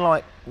people, and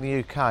unlike the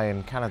UK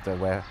and Canada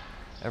where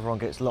everyone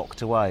gets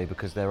locked away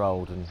because they're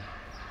old and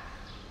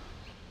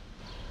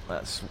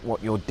that's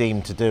what you're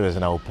deemed to do as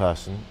an old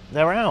person,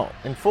 they're out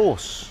in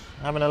force,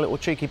 having a little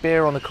cheeky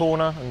beer on the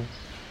corner and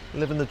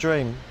living the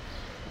dream.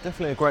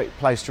 Definitely a great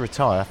place to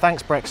retire.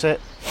 Thanks, Brexit.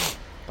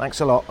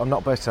 Thanks a lot. I'm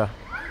not bitter.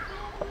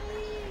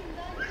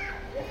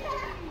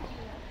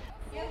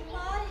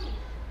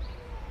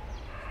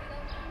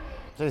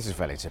 This is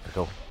fairly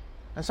typical.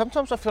 And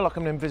sometimes I feel like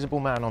I'm an invisible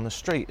man on the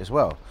street as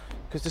well,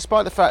 because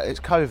despite the fact it's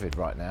COVID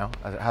right now,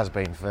 as it has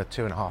been for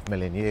 2.5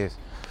 million years,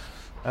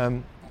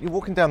 you're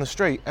walking down the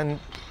street and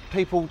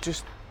people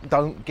just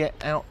don't get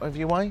out of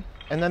your way,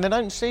 and then they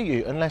don't see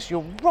you unless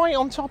you're right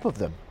on top of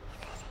them.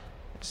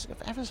 It's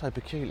ever so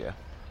peculiar.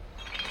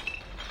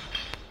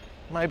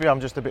 Maybe I'm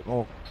just a bit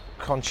more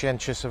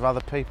conscientious of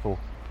other people.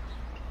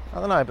 I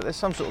don't know, but there's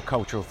some sort of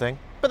cultural thing.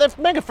 But they're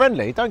mega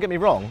friendly, don't get me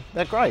wrong,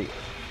 they're great.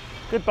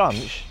 Good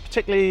bunch,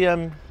 particularly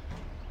in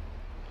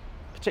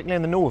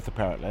the north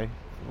apparently,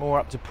 more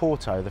up to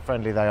Porto, the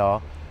friendly they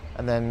are.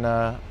 And then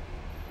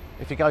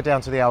if you go down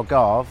to the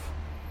Algarve,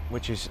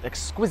 which is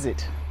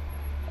exquisite,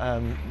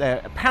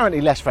 they're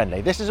apparently less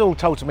friendly. This is all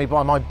told to me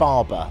by my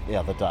barber the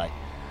other day.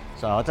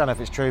 So I don't know if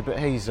it's true, but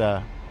he's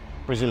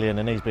Brazilian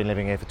and he's been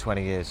living here for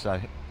 20 years, so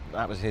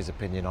that was his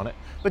opinion on it.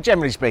 But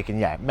generally speaking,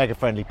 yeah, mega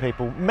friendly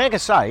people, mega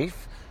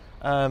safe,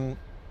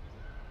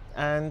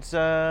 and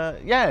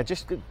yeah,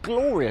 just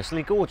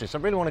gloriously gorgeous. I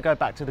really want to go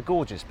back to the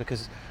gorgeous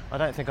because I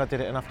don't think I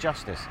did it enough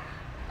justice.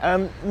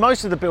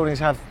 Most of the buildings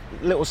have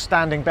little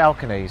standing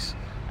balconies,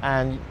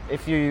 and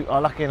if you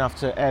are lucky enough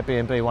to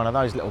Airbnb one of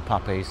those little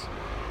puppies,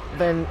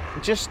 then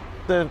just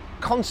the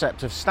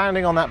concept of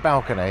standing on that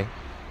balcony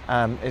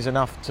is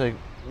enough to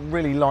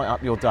really light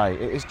up your day.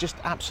 It is just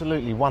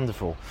absolutely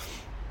wonderful.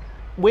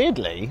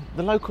 Weirdly,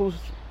 the locals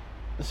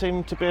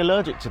seem to be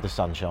allergic to the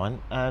sunshine,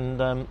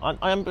 and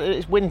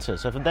it's winter,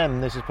 so for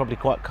them this is probably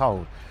quite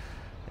cold.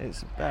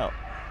 It's about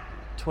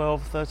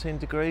 12, 13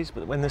 degrees,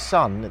 but when the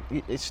sun,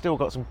 it's still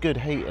got some good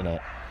heat in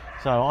it.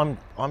 So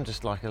I'm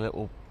just like a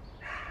little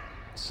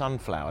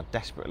sunflower,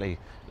 desperately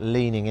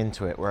leaning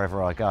into it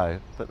wherever I go.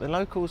 But the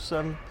locals,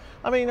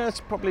 I mean,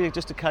 it's probably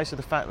just a case of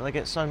the fact that they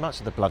get so much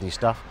of the bloody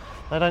stuff,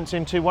 they don't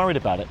seem too worried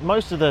about it.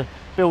 Most of the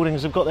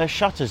buildings have got their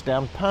shutters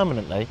down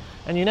permanently,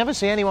 and you never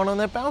see anyone on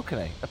their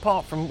balcony,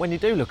 apart from when you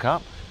do look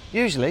up,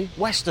 usually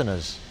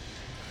Westerners.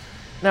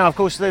 Now, of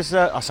course, there's,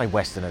 I say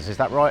Westerners, is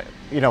that right?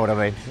 You know what I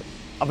mean.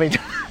 I mean,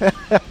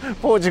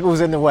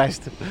 Portugal's in the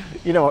West.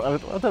 You know what, I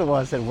don't know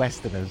why I said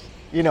Westerners.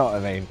 You know what I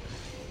mean?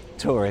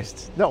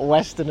 Tourists, not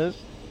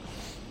Westerners.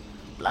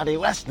 Bloody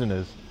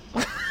Westerners.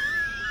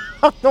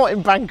 I'm not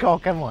in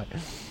Bangkok, am I?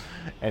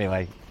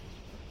 Anyway,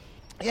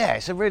 yeah,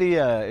 it's a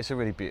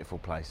really beautiful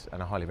place,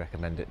 and I highly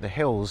recommend it. The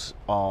hills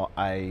are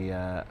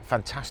a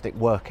fantastic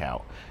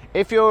workout.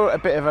 If you're a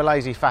bit of a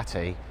lazy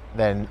fatty,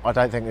 then I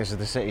don't think this is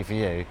the city for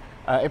you.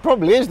 It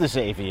probably is the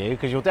city for you,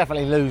 because you'll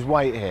definitely lose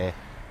weight here,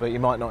 but you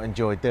might not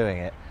enjoy doing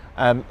it.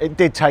 It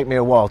did take me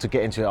a while to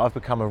get into it. I've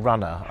become a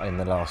runner in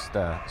the last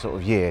sort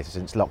of year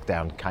since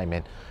lockdown came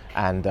in,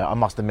 and I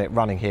must admit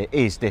running here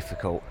is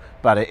difficult,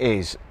 but it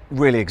is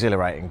really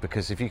exhilarating,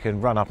 because if you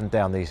can run up and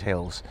down these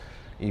hills,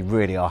 you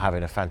really are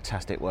having a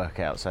fantastic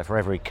workout. So for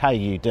every K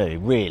you do,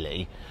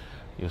 really,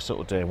 you're sort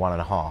of doing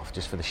 1.5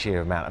 just for the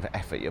sheer amount of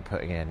effort you're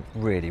putting in.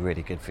 Really,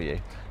 really good for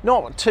you.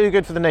 Not too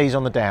good for the knees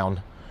on the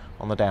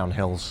down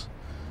hills.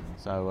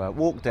 So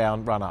walk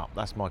down, run up,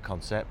 that's my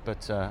concept.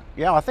 But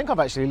yeah, I think I've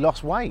actually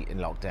lost weight in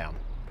lockdown.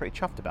 Pretty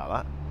chuffed about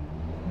that.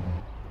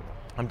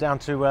 I'm down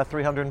to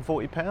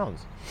 340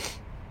 pounds.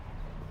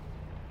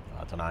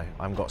 I don't know, I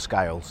haven't got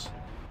scales.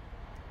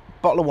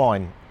 Bottle of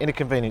wine in a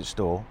convenience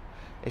store.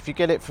 If you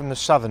get it from the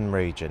southern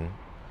region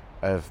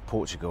of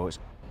Portugal, it's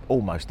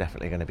almost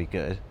definitely going to be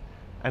good.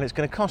 And it's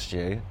going to cost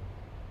you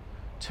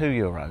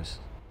 €2.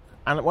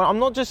 And well, I'm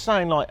not just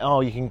saying like, oh,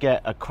 you can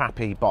get a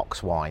crappy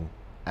box wine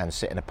and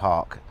sit in a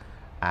park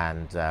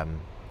and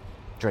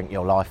drink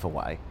your life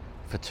away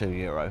for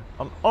 €2.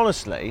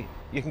 Honestly,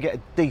 you can get a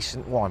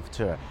decent wine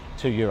for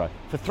 €2.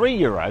 For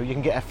 €3, you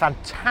can get a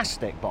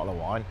fantastic bottle of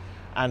wine,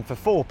 and for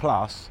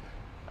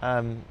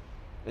 4+,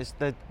 it's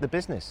the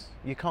business.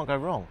 You can't go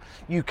wrong.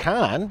 You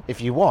can, if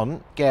you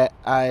want, get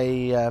a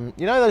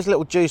you know those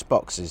little juice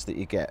boxes that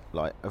you get,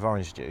 like of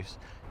orange juice.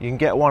 You can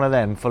get one of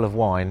them full of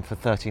wine for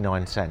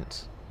 39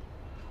 cents.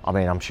 I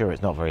mean, I'm sure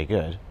it's not very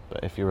good,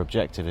 but if your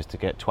objective is to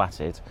get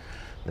twatted,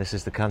 this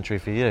is the country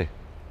for you.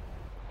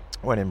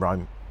 When in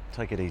Rome,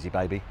 take it easy,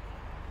 baby.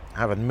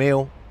 Have a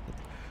meal,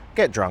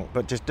 get drunk,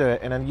 but just do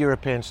it in a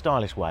European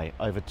stylish way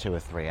over 2 or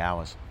 3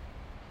 hours.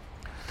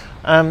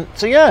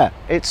 So yeah,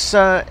 it's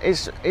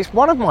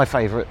one of my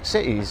favourite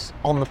cities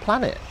on the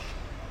planet.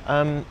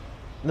 The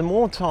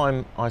more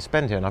time I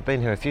spend here, and I've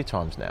been here a few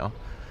times now,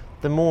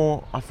 the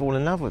more I fall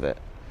in love with it.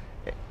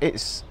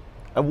 It's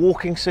a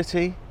walking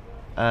city,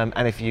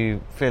 and if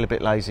you feel a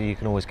bit lazy, you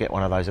can always get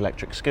one of those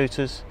electric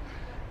scooters.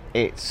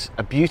 It's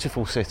a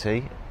beautiful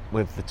city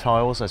with the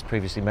tiles, as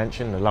previously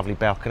mentioned, the lovely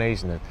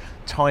balconies and the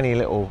tiny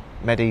little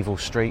medieval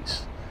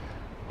streets.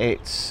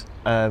 It's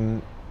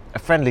a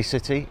friendly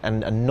city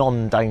and a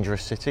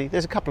non-dangerous city.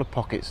 There's a couple of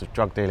pockets of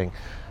drug dealing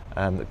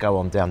that go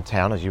on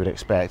downtown, as you would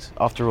expect.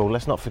 After all,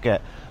 let's not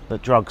forget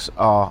that drugs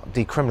are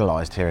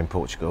decriminalised here in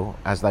Portugal,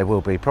 as they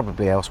will be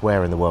probably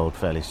elsewhere in the world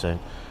fairly soon,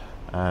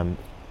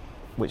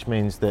 which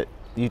means that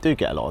you do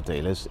get a lot of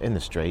dealers in the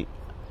street,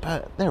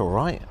 but they're all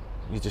right.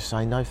 You just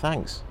say no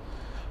thanks.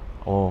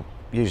 Or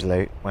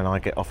usually when I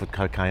get offered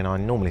cocaine, I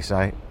normally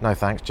say no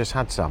thanks, just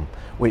had some,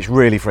 which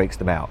really freaks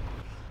them out.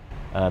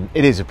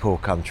 It is a poor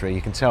country.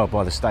 You can tell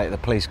by the state of the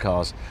police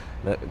cars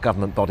that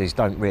government bodies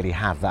don't really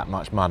have that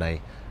much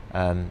money.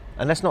 And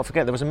let's not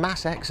forget there was a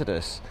mass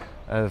exodus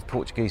of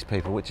Portuguese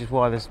people, which is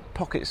why there's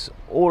pockets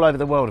all over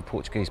the world of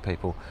Portuguese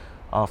people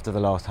after the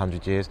last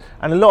 100 years.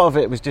 And a lot of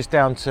it was just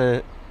down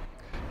to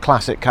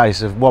classic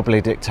case of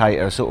wobbly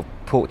dictator, a sort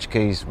of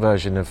Portuguese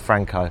version of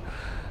Franco,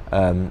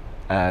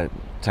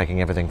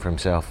 taking everything for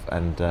himself.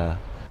 And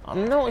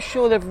I'm not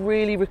sure they've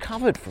really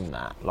recovered from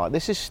that. Like,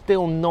 this is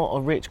still not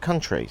a rich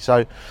country,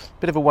 so a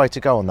bit of a way to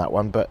go on that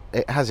one, but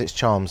it has its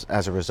charms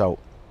as a result.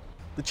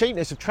 The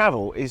cheapness of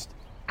travel is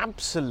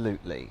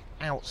absolutely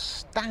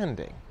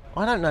outstanding.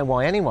 I don't know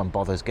why anyone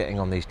bothers getting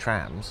on these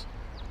trams.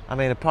 I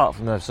mean, apart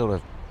from the sort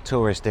of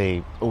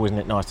touristy, oh, isn't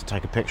it nice to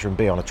take a picture and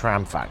be on a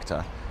tram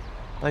factor,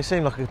 they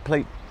seem like a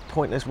complete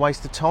pointless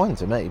waste of time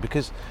to me,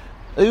 because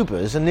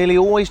Ubers are nearly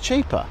always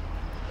cheaper.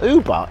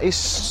 Uber is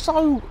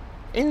so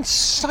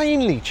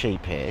insanely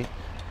cheap here.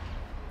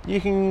 You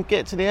can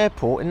get to the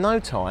airport in no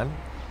time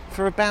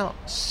for about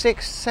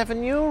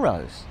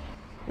 €6-7.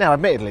 Now,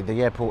 admittedly,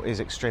 the airport is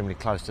extremely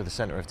close to the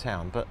centre of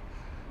town, but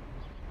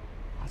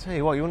I'll tell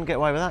you what, you wouldn't get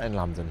away with that in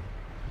London.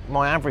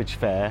 My average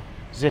fare,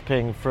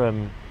 zipping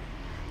from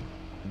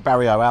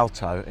Barrio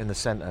Alto in the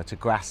centre to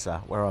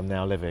Graça, where I'm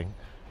now living,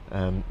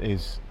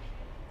 is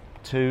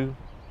 €2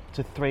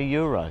 to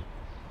 €3.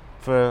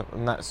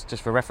 And that's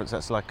just for reference,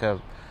 that's like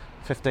a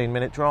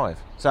 15-minute drive.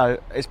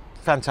 So it's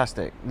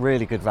fantastic,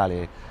 really good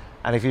value.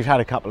 And if you've had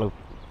a couple of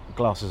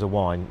glasses of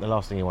wine, the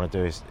last thing you want to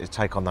do is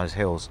take on those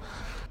hills.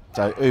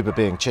 So Uber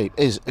being cheap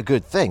is a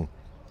good thing.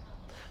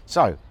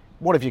 So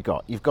what have you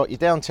got? You've got your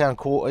downtown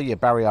quarter, your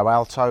Barrio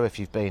Alto. If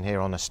you've been here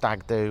on a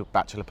stag do,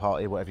 bachelor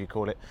party, whatever you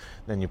call it,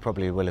 then you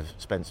probably will have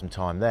spent some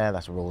time there.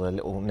 That's where all the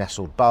little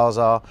nestled bars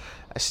are.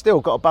 It's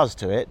still got a buzz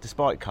to it,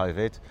 despite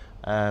COVID,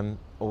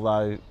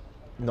 although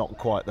not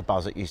quite the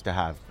buzz it used to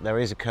have. There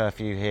is a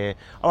curfew here.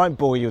 I won't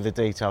bore you with the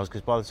details,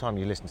 because by the time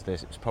you listen to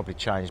this, it's probably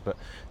changed, but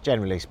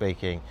generally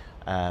speaking,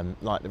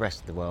 like the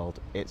rest of the world.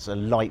 It's a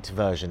light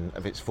version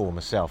of its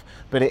former self,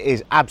 but it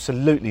is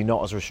absolutely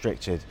not as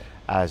restricted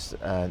as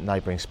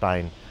neighbouring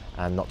Spain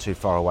and not too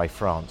far away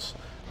France.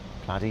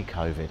 Bloody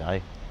COVID, eh?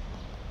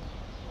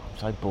 I'm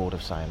so bored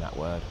of saying that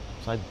word.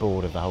 So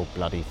bored of the whole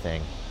bloody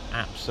thing.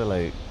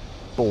 Absolute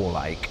ball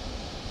ache.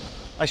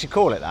 I should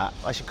call it that.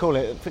 I should call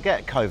it,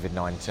 forget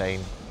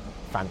COVID-19,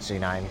 fancy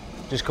name.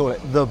 Just call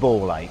it the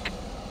ball ache.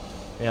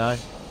 You know,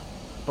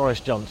 Boris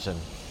Johnson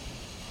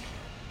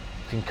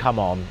can come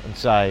on and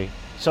say,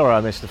 sorry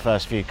I missed the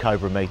first few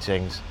Cobra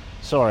meetings.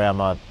 Sorry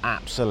I'm an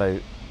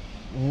absolute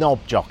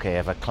knob jockey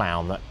of a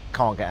clown that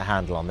can't get a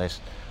handle on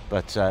this.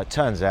 But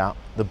turns out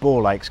the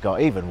ball ache's got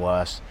even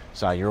worse,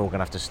 so you're all going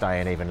to have to stay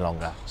in even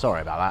longer.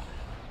 Sorry about that.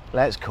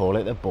 Let's call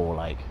it the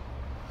ball ache.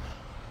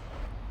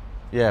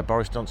 Yeah,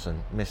 Boris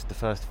Johnson missed the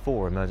first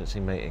 4 emergency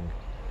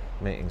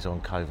meetings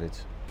on COVID.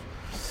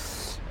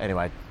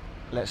 Anyway,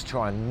 let's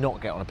try and not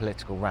get on a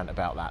political rant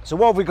about that. So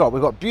what have we got?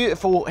 We've got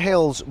beautiful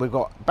hills. We've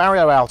got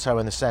Barrio Alto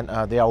in the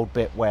centre, the old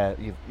bit where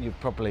you've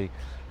probably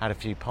had a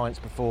few pints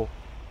before.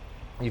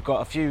 You've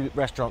got a few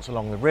restaurants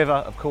along the river,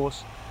 of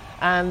course.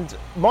 And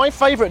my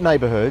favourite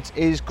neighbourhood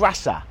is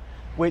Grassa,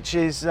 which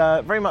is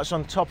very much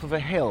on top of a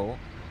hill.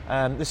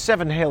 There's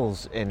 7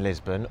 hills in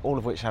Lisbon, all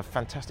of which have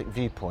fantastic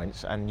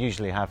viewpoints and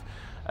usually have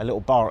a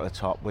little bar at the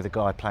top with a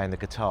guy playing the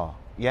guitar.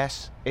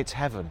 Yes, it's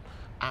heaven.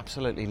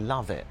 Absolutely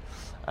love it.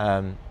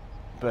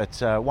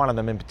 But one of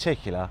them in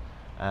particular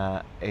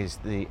is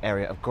the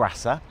area of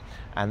Grassa,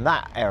 and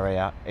that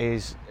area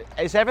is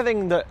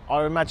everything that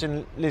I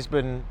imagine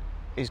Lisbon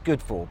is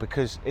good for,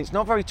 because it's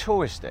not very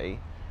touristy.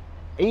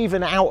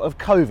 Even out of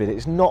COVID,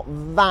 it's not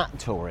that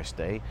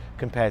touristy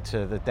compared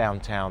to the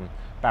downtown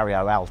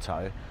Barrio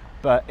Alto.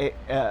 But it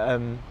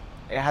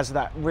has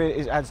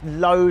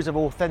loads of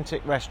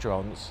authentic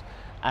restaurants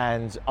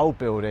and old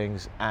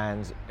buildings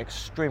and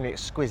extremely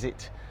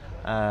exquisite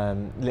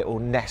little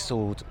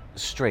nestled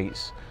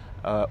streets,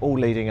 all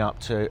leading up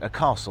to a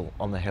castle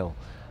on the hill,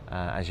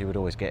 as you would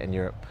always get in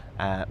Europe,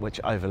 which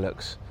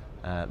overlooks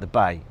the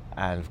bay,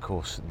 and of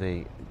course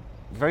the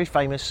very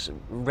famous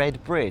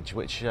Red Bridge,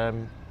 which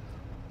I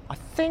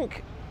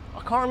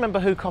can't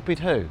remember who copied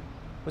who.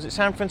 Was it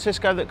San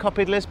Francisco that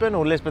copied Lisbon,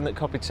 or Lisbon that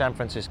copied San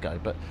Francisco?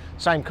 But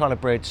same kind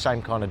of bridge,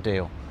 same kind of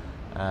deal.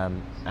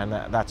 And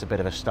that's a bit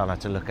of a stunner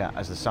to look at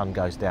as the sun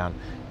goes down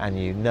and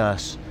you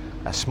nurse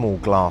a small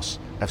glass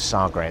of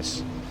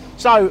Sagres.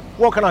 So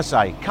what can I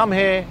say? Come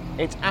here,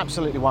 it's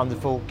absolutely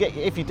wonderful.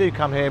 If you do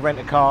come here, rent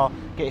a car,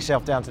 get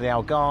yourself down to the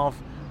Algarve,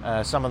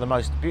 some of the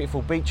most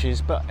beautiful beaches.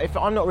 But if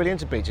I'm not really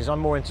into beaches, I'm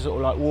more into sort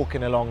of like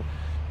walking along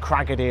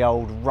craggedy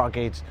old,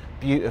 rugged,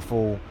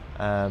 beautiful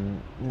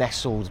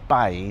nestled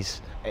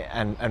bays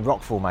and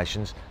rock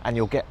formations, and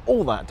you'll get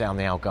all that down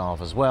the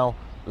Algarve as well.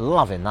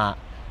 Loving that.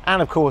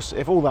 And of course,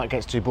 if all that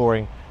gets too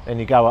boring, then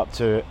you go up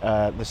to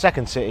the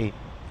second city,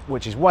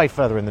 which is way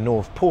further in the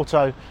north,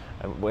 Porto,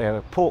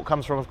 where port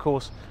comes from, of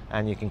course,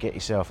 and you can get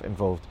yourself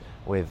involved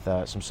with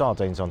some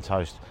sardines on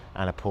toast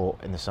and a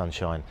port in the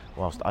sunshine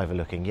whilst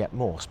overlooking yet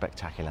more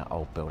spectacular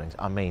old buildings.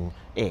 I mean,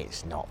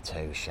 it's not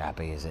too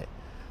shabby, is it?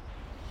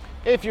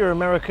 If you're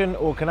American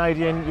or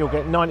Canadian, you'll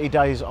get 90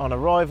 days on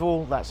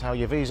arrival. That's how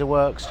your visa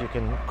works. You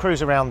can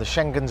cruise around the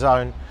Schengen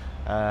zone,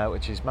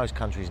 which is most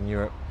countries in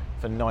Europe,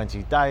 for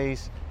 90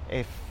 days.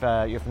 If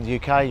you're from the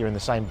UK, you're in the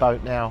same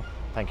boat now.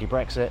 Thank you,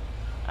 Brexit.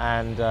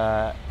 And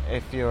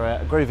if you're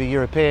a groovy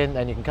European,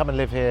 then you can come and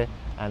live here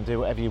and do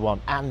whatever you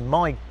want. And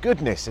my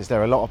goodness, is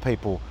there a lot of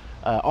people,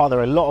 are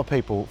there a lot of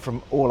people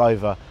from all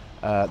over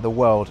the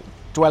world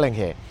dwelling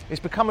here. It's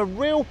become a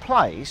real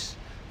place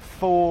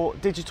for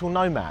digital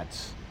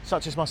nomads,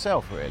 such as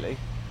myself, really.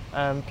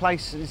 A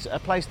place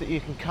that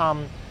you can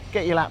come,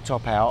 get your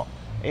laptop out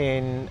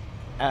in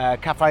a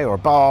cafe or a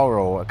bar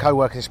or a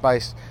co-working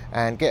space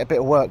and get a bit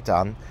of work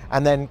done,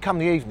 and then come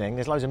the evening,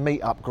 there's loads of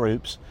meet-up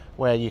groups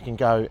where you can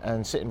go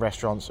and sit in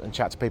restaurants and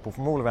chat to people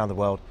from all around the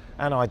world,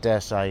 and I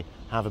dare say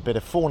have a bit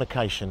of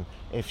fornication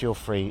if you're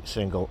free,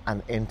 single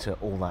and into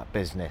all that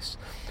business.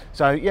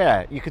 So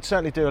yeah, you could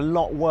certainly do a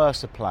lot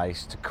worse a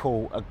place to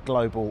call a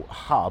global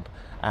hub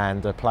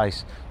and a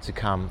place to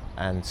come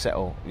and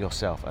settle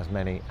yourself, as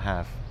many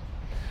have.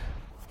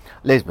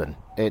 Lisbon,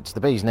 it's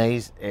the bee's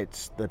knees,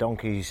 it's the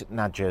donkey's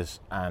nudgers,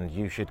 and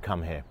you should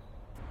come here.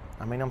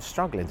 I mean, I'm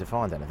struggling to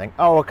find anything.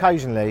 Oh,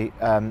 occasionally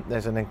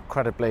there's an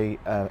incredibly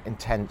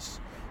intense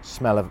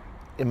smell of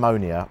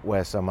ammonia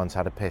where someone's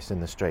had a piss in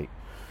the street.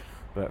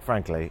 But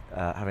frankly,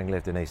 having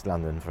lived in East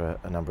London for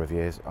a number of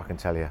years, I can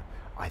tell you,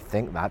 I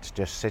think that's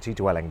just city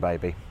dwelling,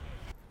 baby.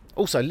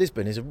 Also,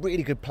 Lisbon is a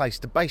really good place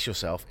to base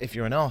yourself if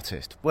you're an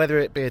artist, whether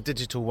it be a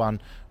digital one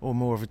or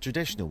more of a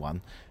traditional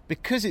one,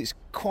 because it's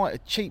quite a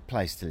cheap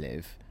place to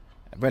live,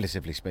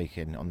 relatively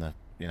speaking, on the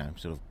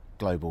sort of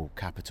global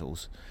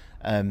capitals.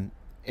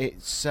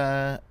 It's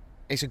a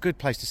good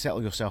place to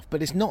settle yourself,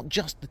 but it's not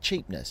just the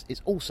cheapness,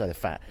 it's also the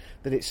fact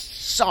that it's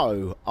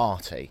so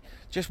arty.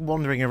 Just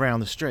wandering around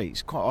the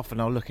streets, quite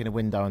often I'll look in a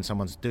window and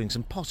someone's doing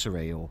some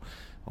pottery or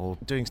or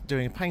doing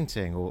a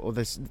painting, or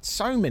there's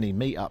so many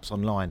meetups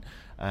online,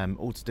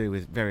 all to do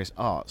with various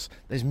arts.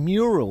 There's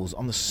murals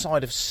on the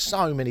side of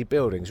so many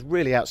buildings,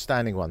 really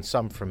outstanding ones,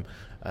 some from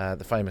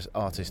the famous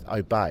artist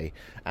Obey,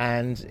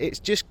 and it's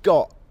just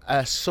got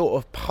a sort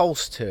of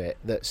pulse to it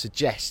that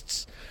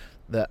suggests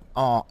that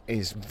art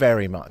is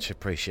very much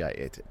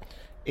appreciated.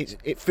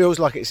 It feels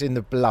like it's in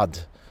the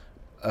blood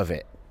of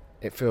it.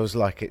 It feels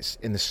like it's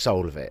in the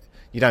soul of it.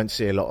 You don't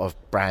see a lot of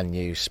brand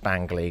new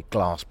spangly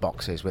glass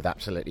boxes with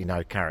absolutely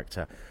no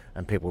character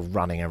and people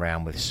running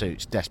around with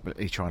suits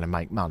desperately trying to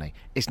make money.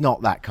 It's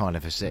not that kind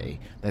of a city.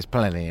 There's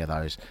plenty of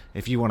those.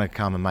 If you want to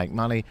come and make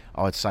money,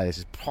 I would say this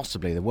is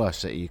possibly the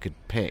worst city you could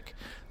pick.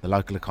 The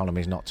local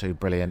economy is not too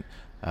brilliant.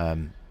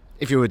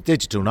 If you're a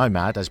digital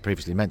nomad, as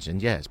previously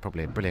mentioned, yeah, it's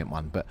probably a brilliant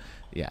one. But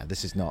yeah,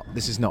 this is not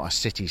a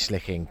city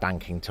slicking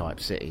banking type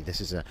city. This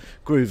is a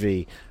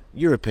groovy,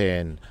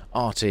 European,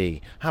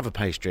 arty, have a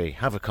pastry,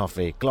 have a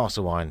coffee, glass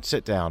of wine,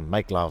 sit down,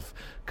 make love,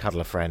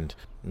 cuddle a friend,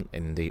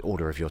 in the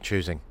order of your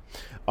choosing.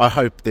 I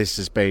hope this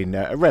has been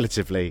a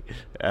relatively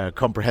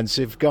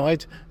comprehensive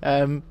guide.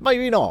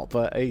 Maybe not,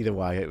 but either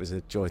way, it was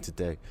a joy to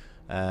do.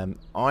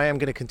 I am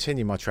going to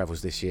continue my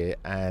travels this year,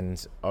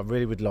 and I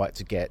really would like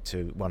to get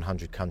to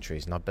 100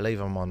 countries, and I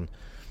believe I'm on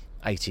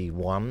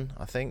 81,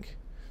 I think.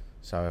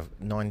 So I have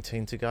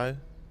 19 to go.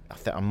 I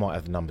think I might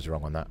have the numbers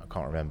wrong on that. I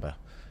can't remember.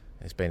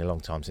 It's been a long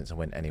time since I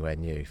went anywhere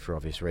new for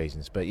obvious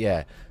reasons. But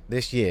yeah,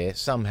 this year,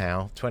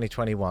 somehow,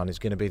 2021 is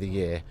going to be the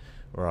year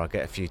where I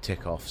get a few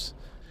tick-offs.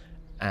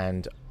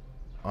 And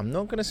I'm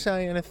not going to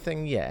say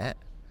anything yet,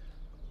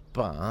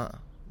 but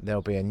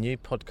there'll be a new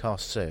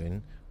podcast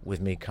soon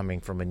with me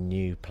coming from a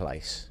new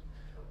place.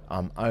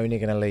 I'm only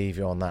going to leave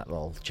you on that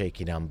little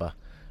cheeky number.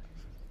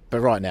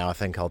 But right now, I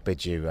think I'll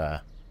bid you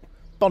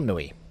bon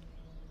nuit.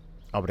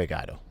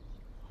 Obrigado.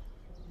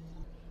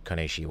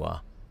 Konnichiwa.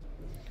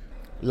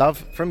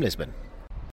 Love from Lisbon.